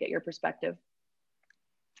I'd love to get your perspective.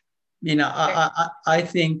 I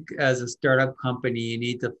think as a startup company, you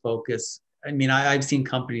need to focus. I've seen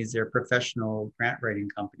companies, they're professional grant writing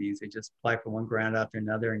companies. They just apply for one grant after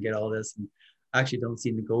another and get all this, and actually don't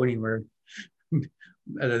seem to go anywhere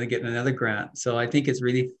other than getting another grant. So I think it's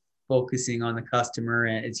really focusing on the customer,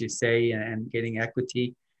 and as you say, and getting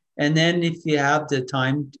equity. And then if you have the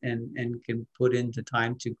time and can put into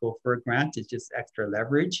time to go for a grant, it's just extra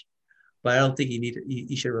leverage. But I don't think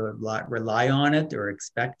you should rely on it or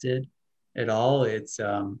expect it at all. It's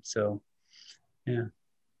yeah.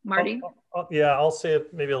 Marty? I'll say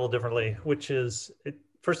it maybe a little differently, which is,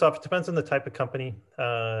 first off, it depends on the type of company.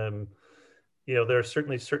 There are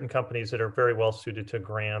certainly certain companies that are very well suited to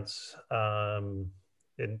grants.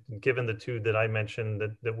 And given the two that I mentioned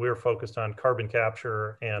that we're focused on, carbon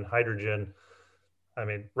capture and hydrogen,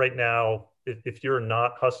 right now, if you're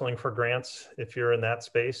not hustling for grants, if you're in that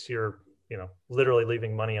space, you're literally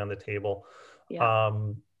leaving money on the table. Yeah.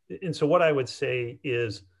 And so what I would say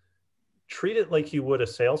is treat it like you would a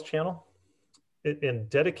sales channel and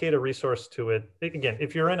dedicate a resource to it. Again,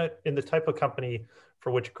 if you're in the type of company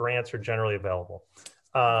for which grants are generally available.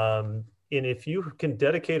 And if you can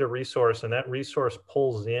dedicate a resource and that resource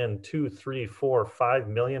pulls in $2, $3, $4, $5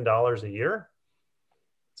 million a year,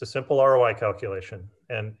 it's a simple ROI calculation.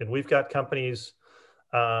 And we've got companies,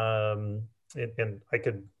 and I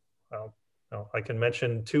can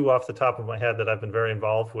mention two off the top of my head that I've been very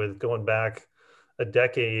involved with going back a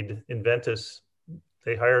decade. Inventus,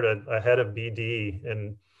 they hired a head of BD,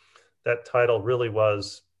 and that title really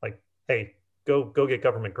was like, hey, go get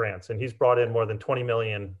government grants. And he's brought in more than 20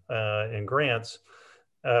 million in grants.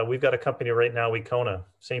 We've got a company right now, Econa,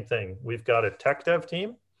 same thing. We've got a tech dev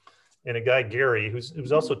team and a guy, Gary,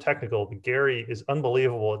 who's also technical, but Gary is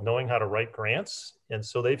unbelievable at knowing how to write grants. And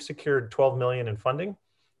so they've secured 12 million in funding,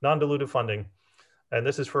 non-dilutive funding. And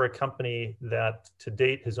this is for a company that to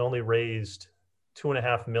date has only raised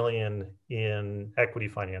 2.5 million in equity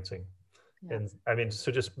financing. Yeah. And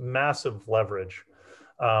so just massive leverage.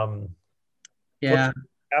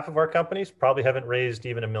 Half of our companies probably haven't raised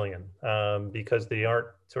even $1 million because they aren't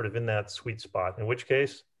sort of in that sweet spot, in which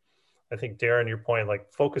case, I think, Darren, your point,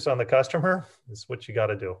 like focus on the customer is what you got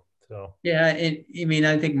to do. So yeah, I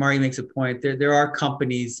think Marty makes a point. There are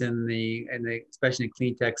companies in the especially in the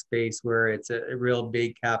clean tech space where it's a real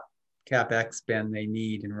big CapEx spend they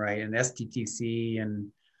need, and STTC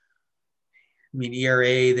and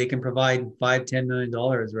ERA, they can provide $5-10 million,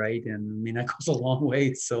 right? And that goes a long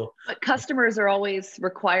way. So but customers are always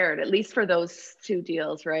required, at least for those two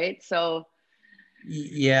deals, right? So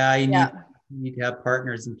yeah, you need to have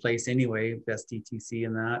partners in place anyway, STTC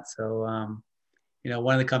and that. So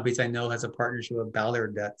one of the companies I know has a partnership with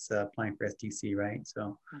Ballard that's applying for STC, right?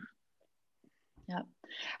 So yeah.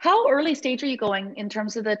 How early stage are you going in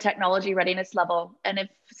terms of the technology readiness level? And if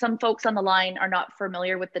some folks on the line are not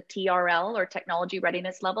familiar with the TRL or technology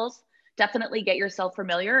readiness levels, definitely get yourself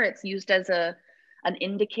familiar. It's used as an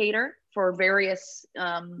indicator for various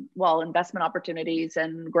investment opportunities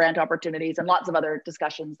and grant opportunities and lots of other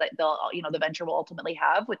discussions that the venture will ultimately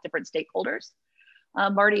have with different stakeholders.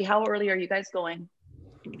 Marty, how early are you guys going?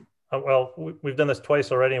 Well, we've done this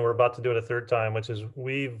twice already, and we're about to do it a third time, which is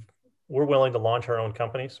we're willing to launch our own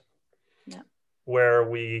companies where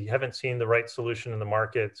we haven't seen the right solution in the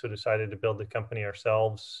market, so decided to build the company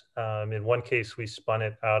ourselves. In one case, we spun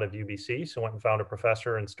it out of UBC, so went and found a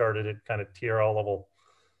professor and started it kind of TRL level,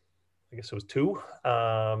 I guess it was 2.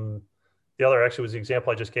 The other actually was the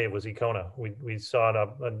example I just gave was Econa. We saw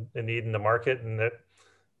a need in the market, and that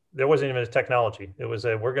there wasn't even a technology. It was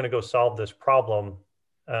we're going to go solve this problem.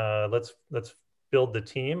 Let's build the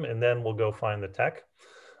team, and then we'll go find the tech.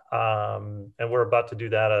 And we're about to do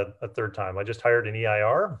that a third time. I just hired an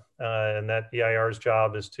EIR, and that EIR's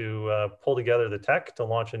job is to pull together the tech to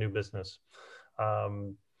launch a new business.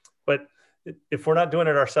 But if we're not doing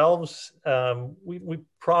it ourselves, we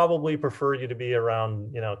probably prefer you to be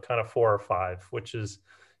around, kind of 4 or 5, which is,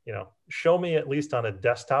 show me at least on a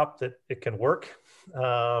desktop that it can work.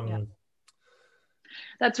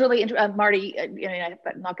 That's really interesting, Marty.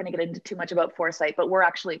 I'm not going to get into too much about Foresight, but we're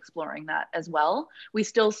actually exploring that as well. We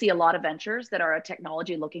still see a lot of ventures that are a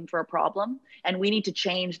technology looking for a problem, and we need to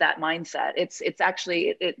change that mindset. It's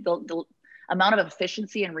actually the amount of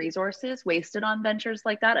efficiency and resources wasted on ventures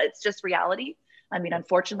like that. It's just reality. I mean,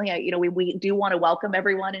 unfortunately, we do want to welcome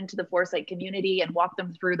everyone into the Foresight community and walk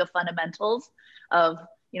them through the fundamentals of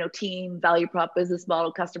team, value prop, business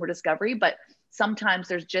model, customer discovery, but sometimes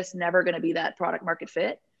there's just never going to be that product market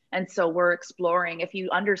fit. And so we're exploring, if you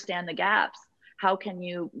understand the gaps, how can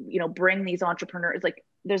you, bring these entrepreneurs, like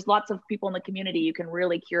there's lots of people in the community you can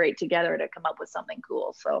really curate together to come up with something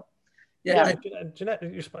cool. So yeah. Jeanette,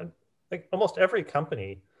 like almost every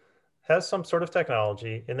company has some sort of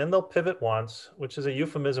technology, and then they'll pivot once, which is a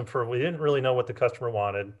euphemism for we didn't really know what the customer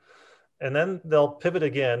wanted. And then they'll pivot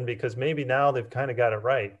again because maybe now they've kind of got it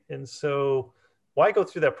right. And so why go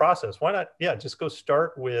through that process? Why not, just go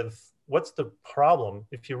start with what's the problem?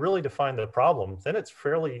 If you really define the problem, then it's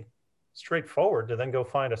fairly straightforward to then go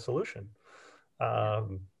find a solution.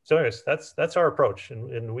 So anyways, that's our approach.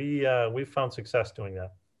 And we've found success doing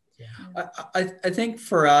that. I think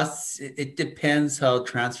for us, it depends how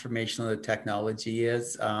transformational the technology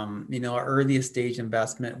is. Our earliest stage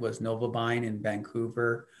investment was Novabind in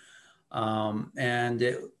Vancouver. And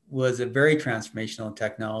it was a very transformational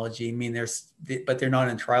technology. I mean, but they're not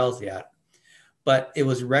in trials yet. But it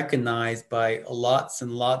was recognized by lots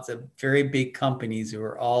and lots of very big companies who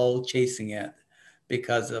are all chasing it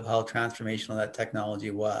because of how transformational that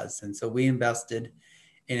technology was. And so we invested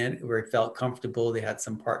in it where it felt comfortable. They had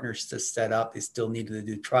some partners to set up. They still needed to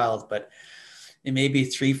do trials, but it may be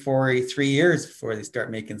 3 years before they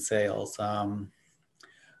start making sales.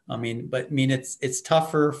 It's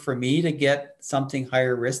tougher for me to get something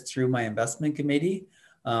higher risk through my investment committee.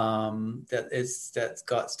 That's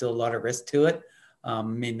got still a lot of risk to it.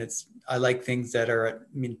 I like things that are at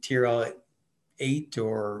tier 8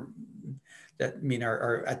 or that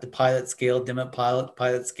are at the pilot scale, DIMIT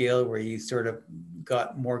pilot scale, where you sort of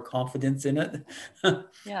got more confidence in it.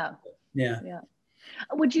 Yeah. Yeah.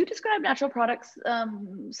 Would you describe Natural Products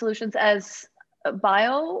Solutions as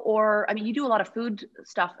bio, or you do a lot of food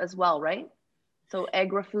stuff as well, right? So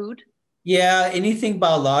agri-food. Yeah, anything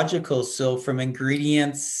biological. So from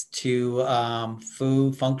ingredients to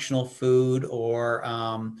food, functional food, or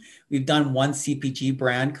we've done one CPG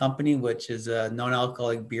brand company, which is a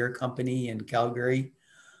non-alcoholic beer company in Calgary,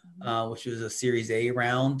 which was a Series A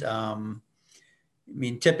round.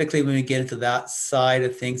 Typically when we get into that side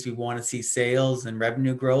of things, we want to see sales and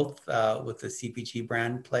revenue growth with the CPG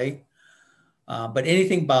brand play. But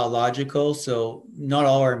anything biological, so not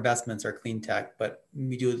all our investments are clean tech, but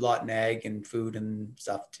we do a lot in ag and food and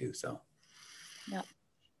stuff too. So, yeah,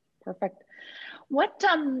 perfect. What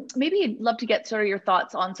maybe you'd love to get sort of your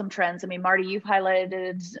thoughts on some trends. Marty, you've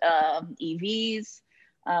highlighted EVs.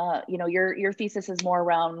 Your thesis is more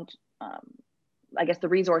around, I guess, the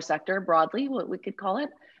resource sector broadly, what we could call it.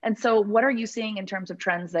 And so, what are you seeing in terms of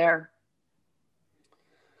trends there?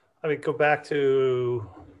 Go back to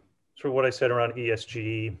sort of what I said around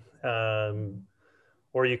ESG,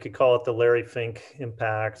 or you could call it the Larry Fink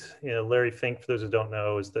impact. Larry Fink, for those who don't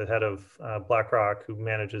know, is the head of BlackRock, who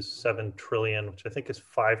manages $7 trillion, which I think is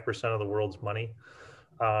 5% of the world's money,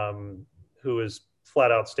 who is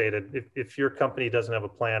flat out stated, if your company doesn't have a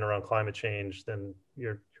plan around climate change, then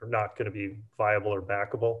you're not going to be viable or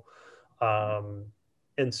backable.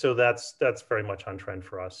 And so that's very much on trend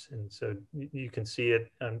for us. And so you can see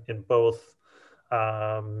it in both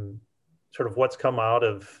sort of what's come out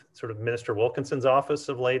of sort of Minister Wilkinson's office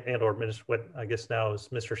of late, and or what I guess now is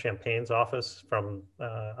Mr. Champagne's office from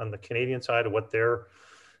on the Canadian side of what they're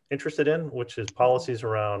interested in, which is policies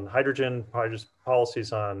around hydrogen,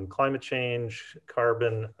 policies on climate change,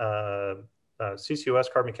 carbon, CCUS,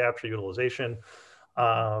 carbon capture utilization,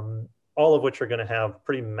 all of which are going to have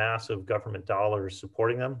pretty massive government dollars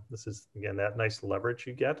supporting them. This is, again, that nice leverage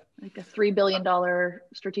you get. Like a $3 billion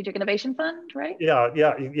strategic innovation fund, right? Yeah,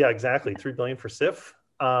 exactly. $3 billion for SIF.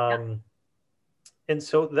 And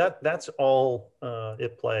so that's all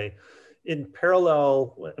at play. In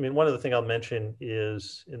parallel, one of the things I'll mention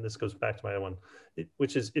is, and this goes back to my other one,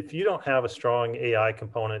 which is if you don't have a strong AI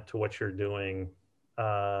component to what you're doing,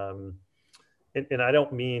 and I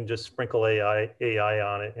don't mean just sprinkle AI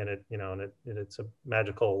on it and it's a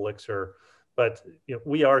magical elixir, but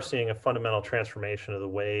we are seeing a fundamental transformation of the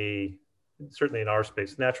way, certainly in our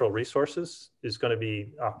space, natural resources is going to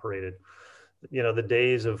be operated. The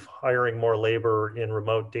days of hiring more labor in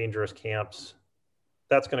remote, dangerous camps,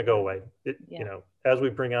 that's going to go away. As we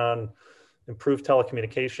bring on improved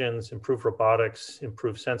telecommunications, improved robotics,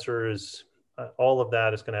 improved sensors, all of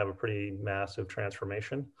that is going to have a pretty massive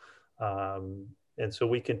transformation. And so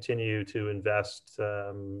we continue to invest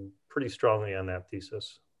pretty strongly on that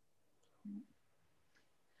thesis.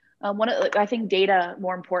 I think data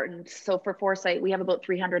more important. So for Foresight, we have about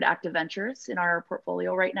 300 active ventures in our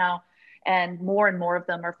portfolio right now, and more of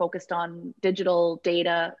them are focused on digital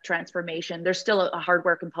data transformation. There's still a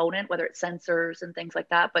hardware component, whether it's sensors and things like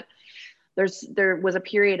that, but there was a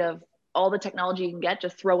period of all the technology you can get,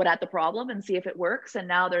 just throw it at the problem and see if it works. And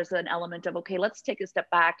now there's an element of, okay, let's take a step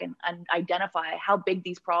back and identify how big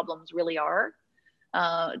these problems really are,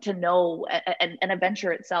 to know, and a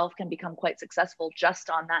venture itself can become quite successful just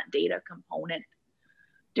on that data component.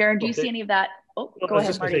 Darren, do you see any of that? Oh, go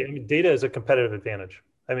ahead, Marty. I mean, data is a competitive advantage.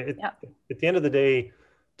 I mean, at the end of the day,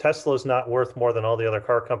 Tesla is not worth more than all the other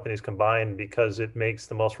car companies combined because it makes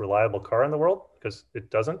the most reliable car in the world, because it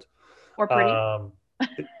doesn't. Or pretty.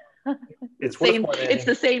 It's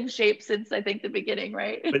the same shape since, I think, the beginning,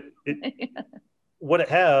 right? But what it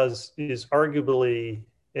has is arguably,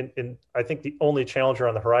 and I think the only challenger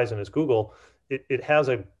on the horizon is Google. It has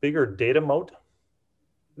a bigger data moat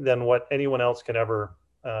than what anyone else can ever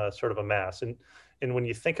sort of amass. And when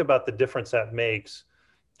you think about the difference that makes,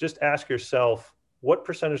 just ask yourself, what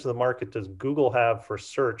percentage of the market does Google have for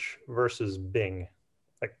search versus Bing?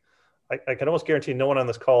 Like, I can almost guarantee no one on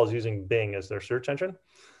this call is using Bing as their search engine,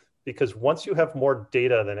 because once you have more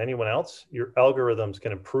data than anyone else, your algorithms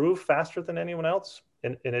can improve faster than anyone else,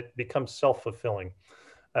 and it becomes self-fulfilling.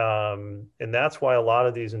 And that's why a lot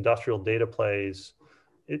of these industrial data plays,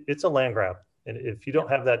 it's a land grab. And if you don't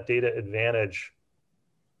have that data advantage,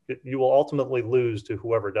 you will ultimately lose to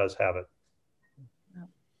whoever does have it.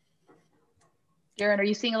 Darren, are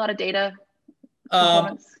you seeing a lot of data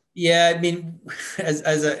components? Yeah, I mean,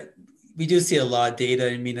 we do see a lot of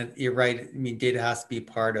data. I mean, you're right. I mean, data has to be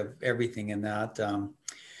part of everything in that.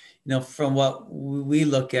 From what we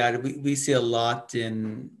look at, we see a lot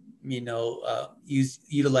in,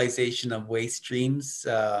 utilization of waste streams,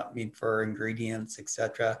 for ingredients,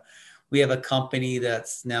 etc. We have a company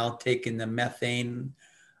that's now taken the methane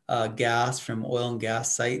gas from oil and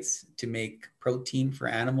gas sites to make protein for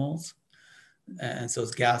animals. And so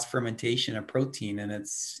it's gas fermentation of protein, and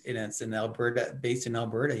it's in Alberta, based in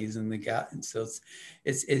Alberta, using the gas. And so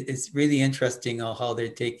it's really interesting how they're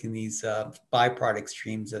taking these byproduct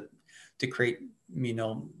streams to create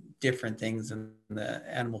different things in the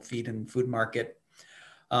animal feed and food market.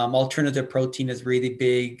 Alternative protein is really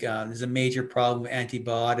big. There's a major problem with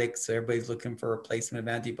antibiotics, so everybody's looking for replacement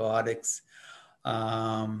of antibiotics.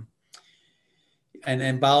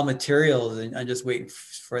 And biomaterials, and I'm just waiting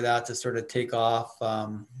for that to sort of take off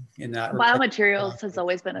in that. Biomaterials has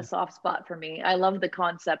always been a soft spot for me. I love the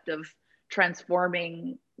concept of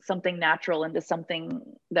transforming something natural into something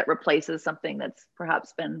that replaces something that's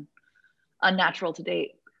perhaps been unnatural to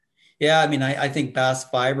date. Yeah, I mean, I think bass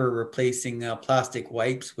fiber replacing plastic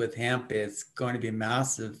wipes with hemp is going to be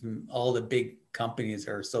massive. All the big companies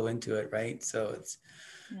are so into it, right? So it's,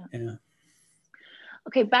 yeah.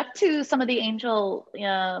 Okay, back to some of the angel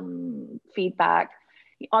feedback.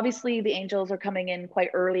 Obviously, the angels are coming in quite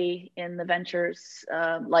early in the venture's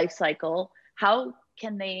life cycle. How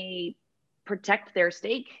can they protect their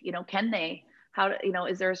stake? Can they?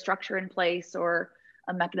 Is there a structure in place or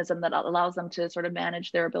a mechanism that allows them to sort of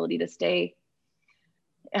manage their ability to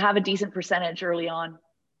have a decent percentage early on?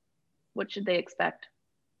 What should they expect,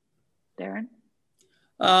 Darren?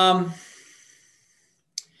 I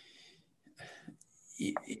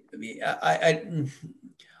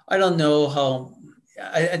don't know how.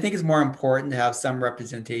 I think it's more important to have some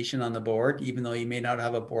representation on the board, even though you may not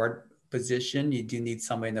have a board position. You do need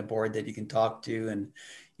somebody on the board that you can talk to, and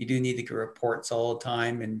you do need to get reports all the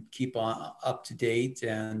time and keep on up to date.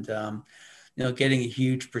 And getting a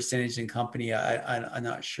huge percentage in company, I'm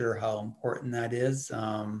not sure how important that is.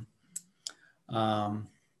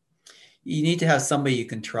 You need to have somebody you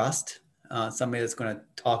can trust. Somebody that's going to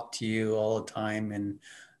talk to you all the time and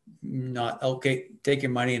not, okay, take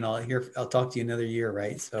your money and I'll talk to you another year,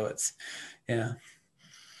 right? So it's, yeah.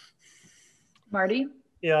 Marty?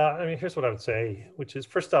 Yeah, I mean, here's what I would say, which is,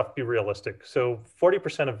 first off, be realistic. So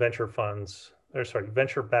 40% of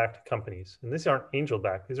venture-backed companies, and these aren't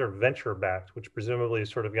angel-backed, these are venture-backed, which presumably has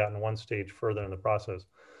sort of gotten one stage further in the process.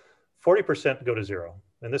 40% go to zero.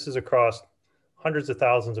 And this is across hundreds of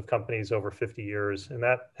thousands of companies over 50 years, and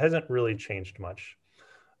that hasn't really changed much.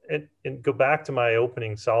 And go back to my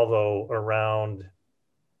opening salvo around,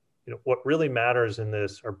 what really matters in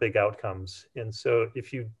this are big outcomes. And so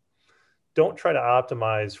if you don't try to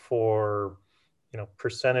optimize for,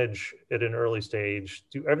 percentage at an early stage,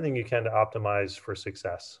 do everything you can to optimize for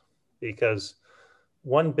success, because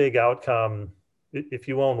one big outcome, if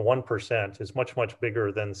you own 1%, is much, much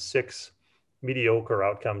bigger than 6 mediocre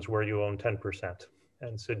outcomes where you own 10%.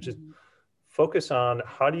 And so just focus on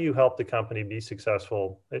how do you help the company be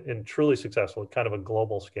successful and truly successful at kind of a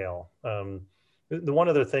global scale. The one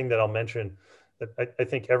other thing that I'll mention that I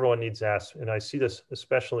think everyone needs to ask, and I see this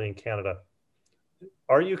especially in Canada,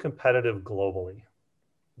 are you competitive globally?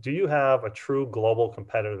 Do you have a true global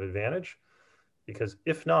competitive advantage? Because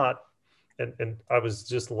if not, and I was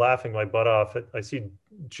just laughing my butt off. I see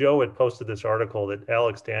Joe had posted this article that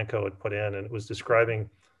Alex Danko had put in, and it was describing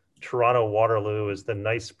Toronto Waterloo as the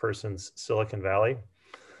nice person's Silicon Valley,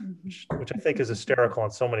 which I think is hysterical on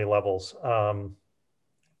so many levels.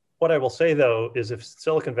 What I will say though is if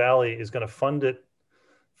Silicon Valley is going to fund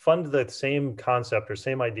the same concept or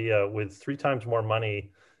same idea with 3 times more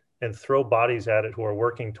money and throw bodies at it who are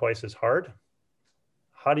working twice as hard,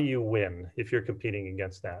 how do you win if you're competing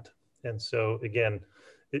against that? And so again,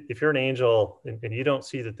 if you're an angel and you don't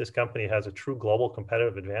see that this company has a true global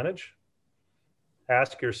competitive advantage,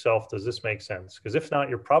 ask yourself, does this make sense? Because if not,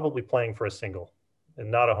 you're probably playing for a single and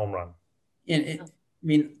not a home run. And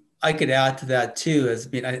I could add to that too,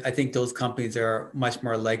 I think those companies are much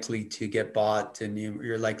more likely to get bought, and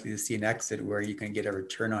you're likely to see an exit where you can get a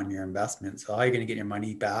return on your investment. So how are you going to get your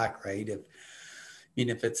money back, right?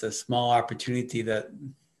 If it's a small opportunity that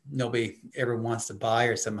nobody ever wants to buy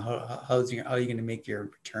or something, how are you going to make your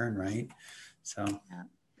return, right? So, yeah.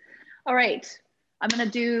 All right, I'm going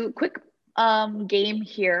to do a quick game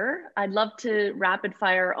here. I'd love to rapid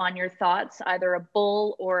fire on your thoughts, either a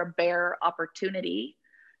bull or a bear opportunity.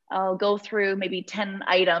 I'll go through maybe 10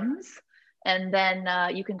 items, and then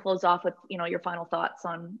you can close off with your final thoughts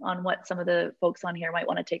on what some of the folks on here might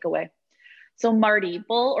want to take away. So Marty,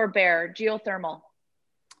 bull or bear? Geothermal.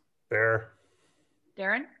 Bear.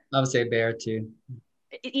 Darren? I would say bear too.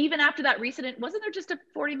 Even after that recent, wasn't there just a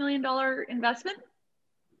 $40 million investment?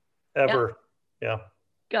 Ever. Yeah.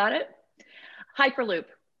 Got it. Hyperloop.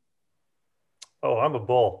 Oh, I'm a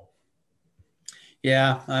bull.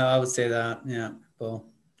 Yeah, I would say that. Yeah, bull.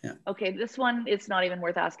 Yeah. Okay, this one, it's not even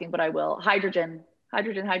worth asking, but I will. Hydrogen.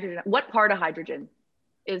 What part of hydrogen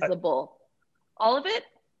is the bull? All of it?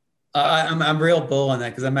 I'm real bull on that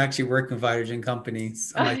because I'm actually working with hydrogen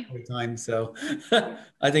companies on my free time. So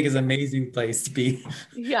I think it's an amazing place to be.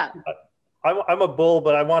 Yeah. I'm a bull,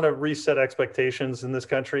 but I want to reset expectations in this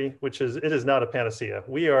country, it is not a panacea.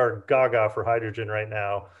 We are gaga for hydrogen right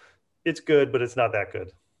now. It's good, but it's not that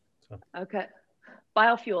good. So. Okay.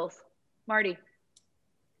 Biofuels. Marty.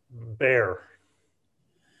 Bear.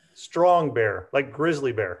 Strong bear, like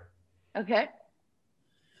grizzly bear. Okay.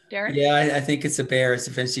 Darren? Yeah, I think it's a bear. It's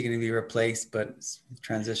eventually going to be replaced, but it's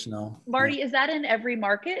transitional. Marty, is that in every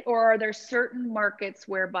market, or are there certain markets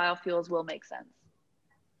where biofuels will make sense?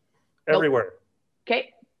 Everywhere. Nope.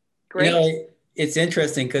 Okay, great. It's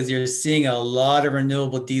interesting because you're seeing a lot of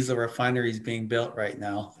renewable diesel refineries being built right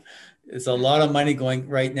now. There's a lot of money going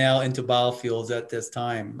right now into biofuels at this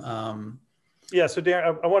time. Yeah, so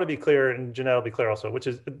Darren, I want to be clear, and Jeanette will be clear also, which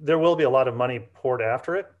is there will be a lot of money poured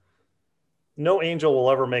after it. No angel will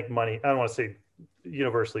ever make money. I don't want to say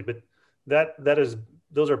universally, but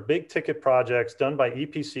those are big ticket projects done by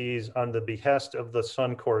EPCs on the behest of the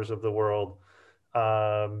Suncors of the world.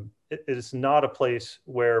 It is not a place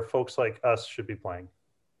where folks like us should be playing.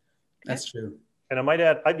 That's true. And I might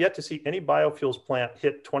add, I've yet to see any biofuels plant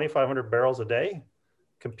hit 2,500 barrels a day,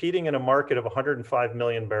 competing in a market of 105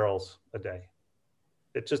 million barrels a day.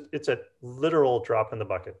 It's a literal drop in the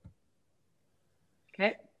bucket.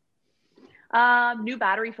 Okay. New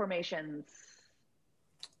battery formations.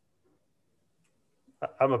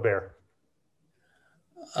 I'm a bear.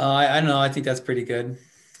 I don't know. I think that's pretty good.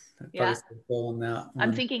 Yeah. On that one.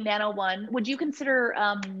 I'm thinking Nano One. Would you consider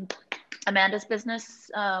Amanda's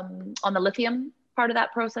business on the lithium part of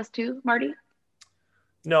that process too, Marty?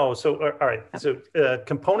 No. So, all right. So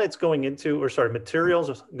components going into,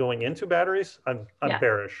 materials going into batteries, I'm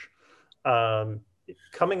bearish.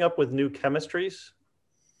 Coming up with new chemistries.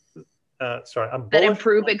 I'm bullish that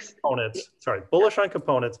improve on components. Bullish on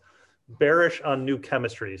components, bearish on new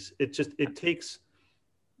chemistries. It takes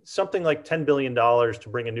something like $10 billion to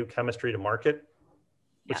bring a new chemistry to market,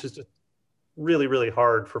 which is just really, really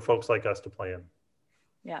hard for folks like us to play in.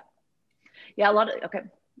 Yeah. Okay.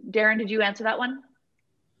 Darren, did you answer that one?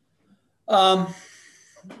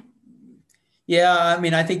 Yeah,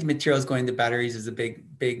 I think the materials going to batteries is a big,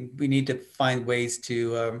 we need to find ways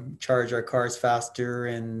to charge our cars faster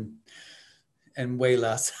and way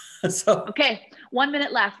less. So okay, 1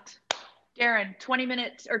 minute left. Darren,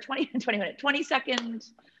 20 second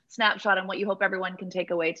snapshot on what you hope everyone can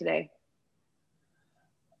take away today.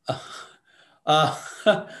 I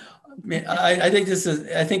think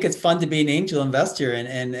I think it's fun to be an angel investor,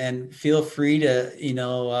 and feel free to,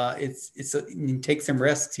 you take some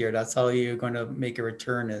risks here. That's how you're going to make a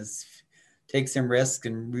return, is take some risk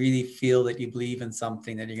and really feel that you believe in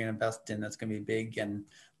something that you're going to invest in that's going to be big and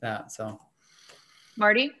that. So,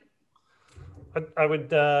 Marty? I would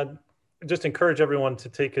just encourage everyone to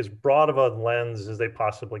take as broad of a lens as they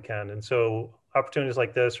possibly can. And so opportunities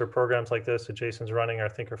like this or programs like this that Jason's running, I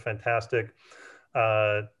think, are fantastic.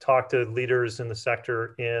 Talk to leaders in the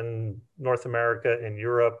sector in North America and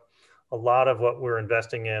Europe. A lot of what we're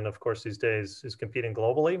investing in, of course, these days is competing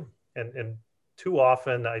globally. And too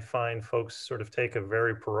often I find folks sort of take a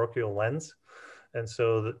very parochial lens. And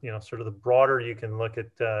so, that, sort of the broader you can look at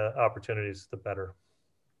opportunities, the better.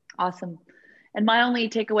 Awesome. And my only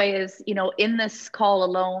takeaway is, in this call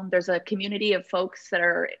alone, there's a community of folks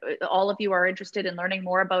that all of you are interested in learning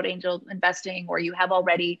more about angel investing, or you have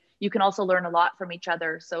already. You can also learn a lot from each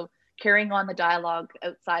other. So carrying on the dialogue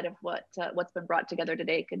outside of what's been brought together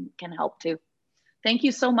today can help too. Thank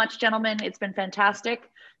you so much, gentlemen. It's been fantastic.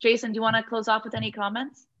 Jason, do you want to close off with any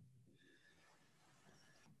comments?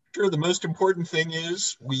 Sure. The most important thing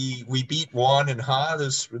is we beat Juan and Ha.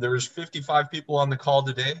 There was 55 people on the call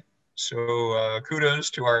today. So kudos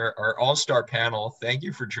to our all-star panel. Thank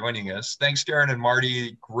you for joining us. Thanks, Darren and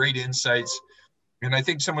Marty. Great insights. And I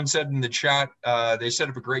think someone said in the chat, they set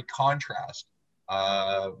up a great contrast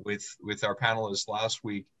with our panelists last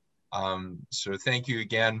week. So thank you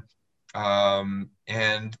again.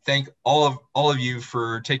 And thank all of you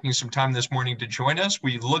for taking some time this morning to join us.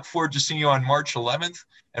 We look forward to seeing you on March 11th.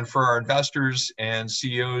 And for our investors and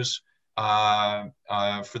CEOs, for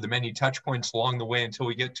the many touch points along the way until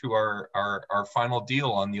we get to our final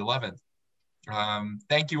deal on the 11th.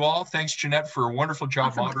 Thank you all. Thanks, Jeanette, for a wonderful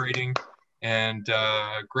job moderating, and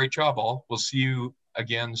great job all. We'll see you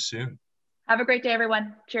again soon. Have a great day,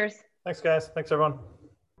 everyone. Cheers. Thanks, guys. Thanks, everyone.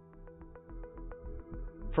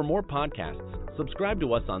 For more podcasts, subscribe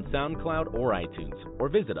to us on SoundCloud or iTunes, or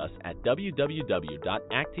visit us at www.actia.ca.